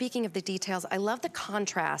 Speaking of the details, I love the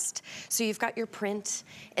contrast. So you've got your print,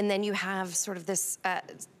 and then you have sort of this,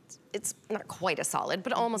 it's not quite a solid,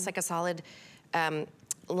 but almost like a solid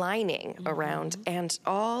lining around. And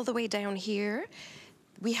all the way down here,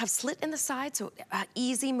 we have slit in the side, so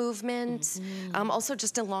easy movement. Also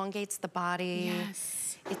just elongates the body.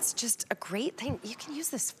 Yes. It's just a great thing. You can use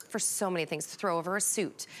this for so many things. Throw over a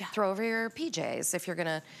suit, throw over your PJs if you're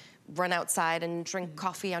gonna run outside and drink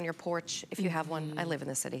coffee on your porch, if you have one. I live in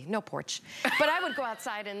the city, no porch. But I would go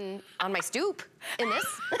outside and on my stoop in this.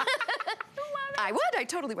 I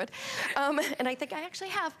totally would. And I think I actually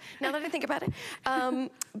have, now that I think about it.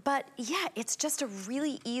 But yeah, it's just a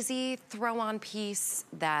really easy throw-on piece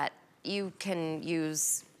that you can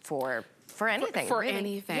use for anything. For really.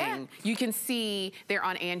 anything. Yeah. You can see there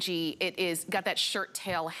on Angie, it is got that shirt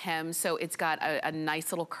tail hem, so it's got a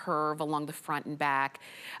nice little curve along the front and back.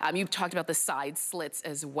 You've talked about the side slits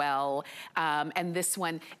as well. And this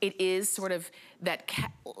one, it is sort of that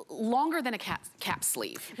longer than a cap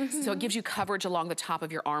sleeve. So it gives you coverage along the top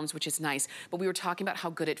of your arms, which is nice. But we were talking about how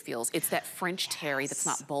good it feels. It's that French terry that's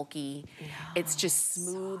not bulky. It's just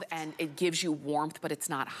smooth and it gives you warmth, but it's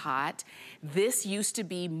not hot. This used to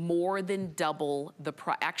be more than double the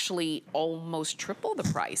price, actually almost triple the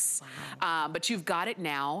price. Wow. But you've got it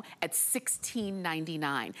now at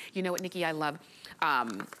 $16.99. You know what, Nikki, I love,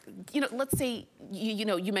 you know, let's say, you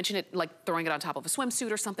know, you mentioned it like throwing it on top of a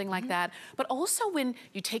swimsuit or something like that, but also when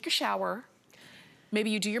you take your shower, maybe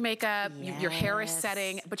you do your makeup, your hair is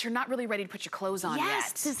setting, but you're not really ready to put your clothes on yet.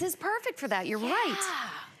 Yes, this is perfect for that, you're right.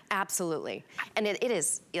 Absolutely. And it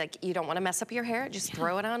is, like, you don't want to mess up your hair, just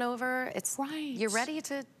throw it on over. It's, you're ready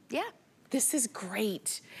to, This is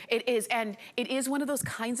great. It is, and it is one of those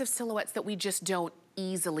kinds of silhouettes that we just don't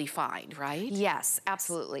easily find, right? Yes,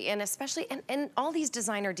 absolutely. And especially, and all these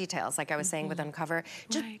designer details, like I was saying with Uncover,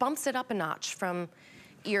 just bumps it up a notch from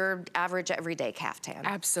your average everyday caftan.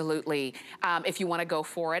 Absolutely. If you want to go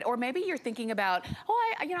for it, or maybe you're thinking about,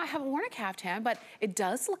 oh, I haven't worn a caftan, but it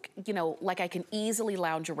does look, you know, like I can easily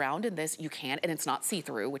lounge around in this. You can, and it's not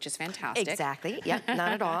see-through, which is fantastic. Exactly. Yep.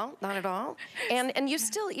 Not at all. Not at all. And you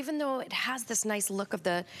still, even though it has this nice look of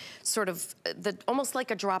the sort of the almost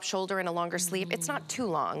like a drop shoulder and a longer sleeve, it's not too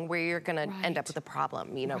long where you're going to end up with a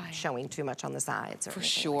problem, you know, showing too much on the sides. Or for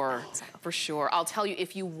sure. Like that, so. For sure. I'll tell you,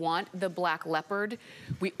 if you want the black leopard,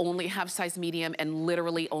 we only have size medium and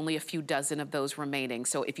literally only a few dozen of those remaining.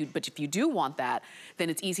 So if you do want that, then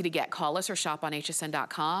it's easy to get. Call us or shop on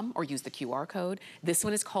hsn.com or use the QR code. This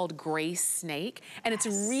one is called Gray Snake, and it's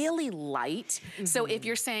really light. So if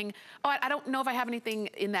you're saying, oh, I don't know if I have anything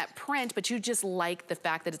in that print, but you just like the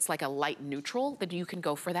fact that it's like a light neutral, then you can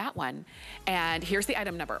go for that one. And here's the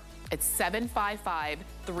item number. It's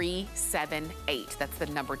 755378. That's the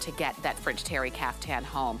number to get that French terry caftan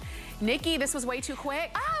home. Nikki, this was way too quick.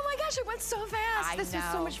 Oh my gosh, it went so fast. This was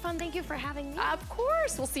so much fun. Thank you for having me. Of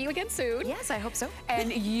course. We'll see you again soon. Yes, I hope so.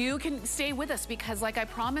 And you can stay with us because like I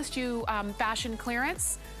promised you, fashion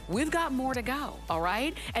clearance, we've got more to go, all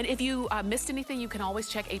right? And if you missed anything, you can always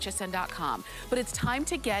check hsn.com. But it's time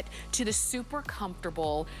to get to the super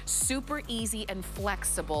comfortable, super easy and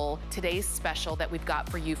flexible today's special that we've got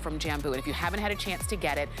for you from Jambu. And if you haven't had a chance to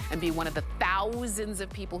get it and be one of the thousands of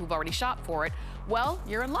people who've already shopped for it, well,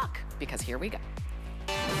 you're in luck because here we go.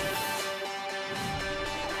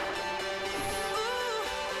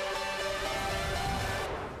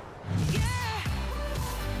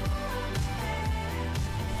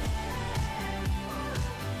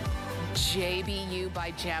 JBU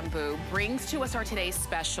by Jambu brings to us our today's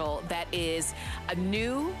special that is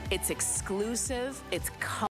new, it's exclusive, it's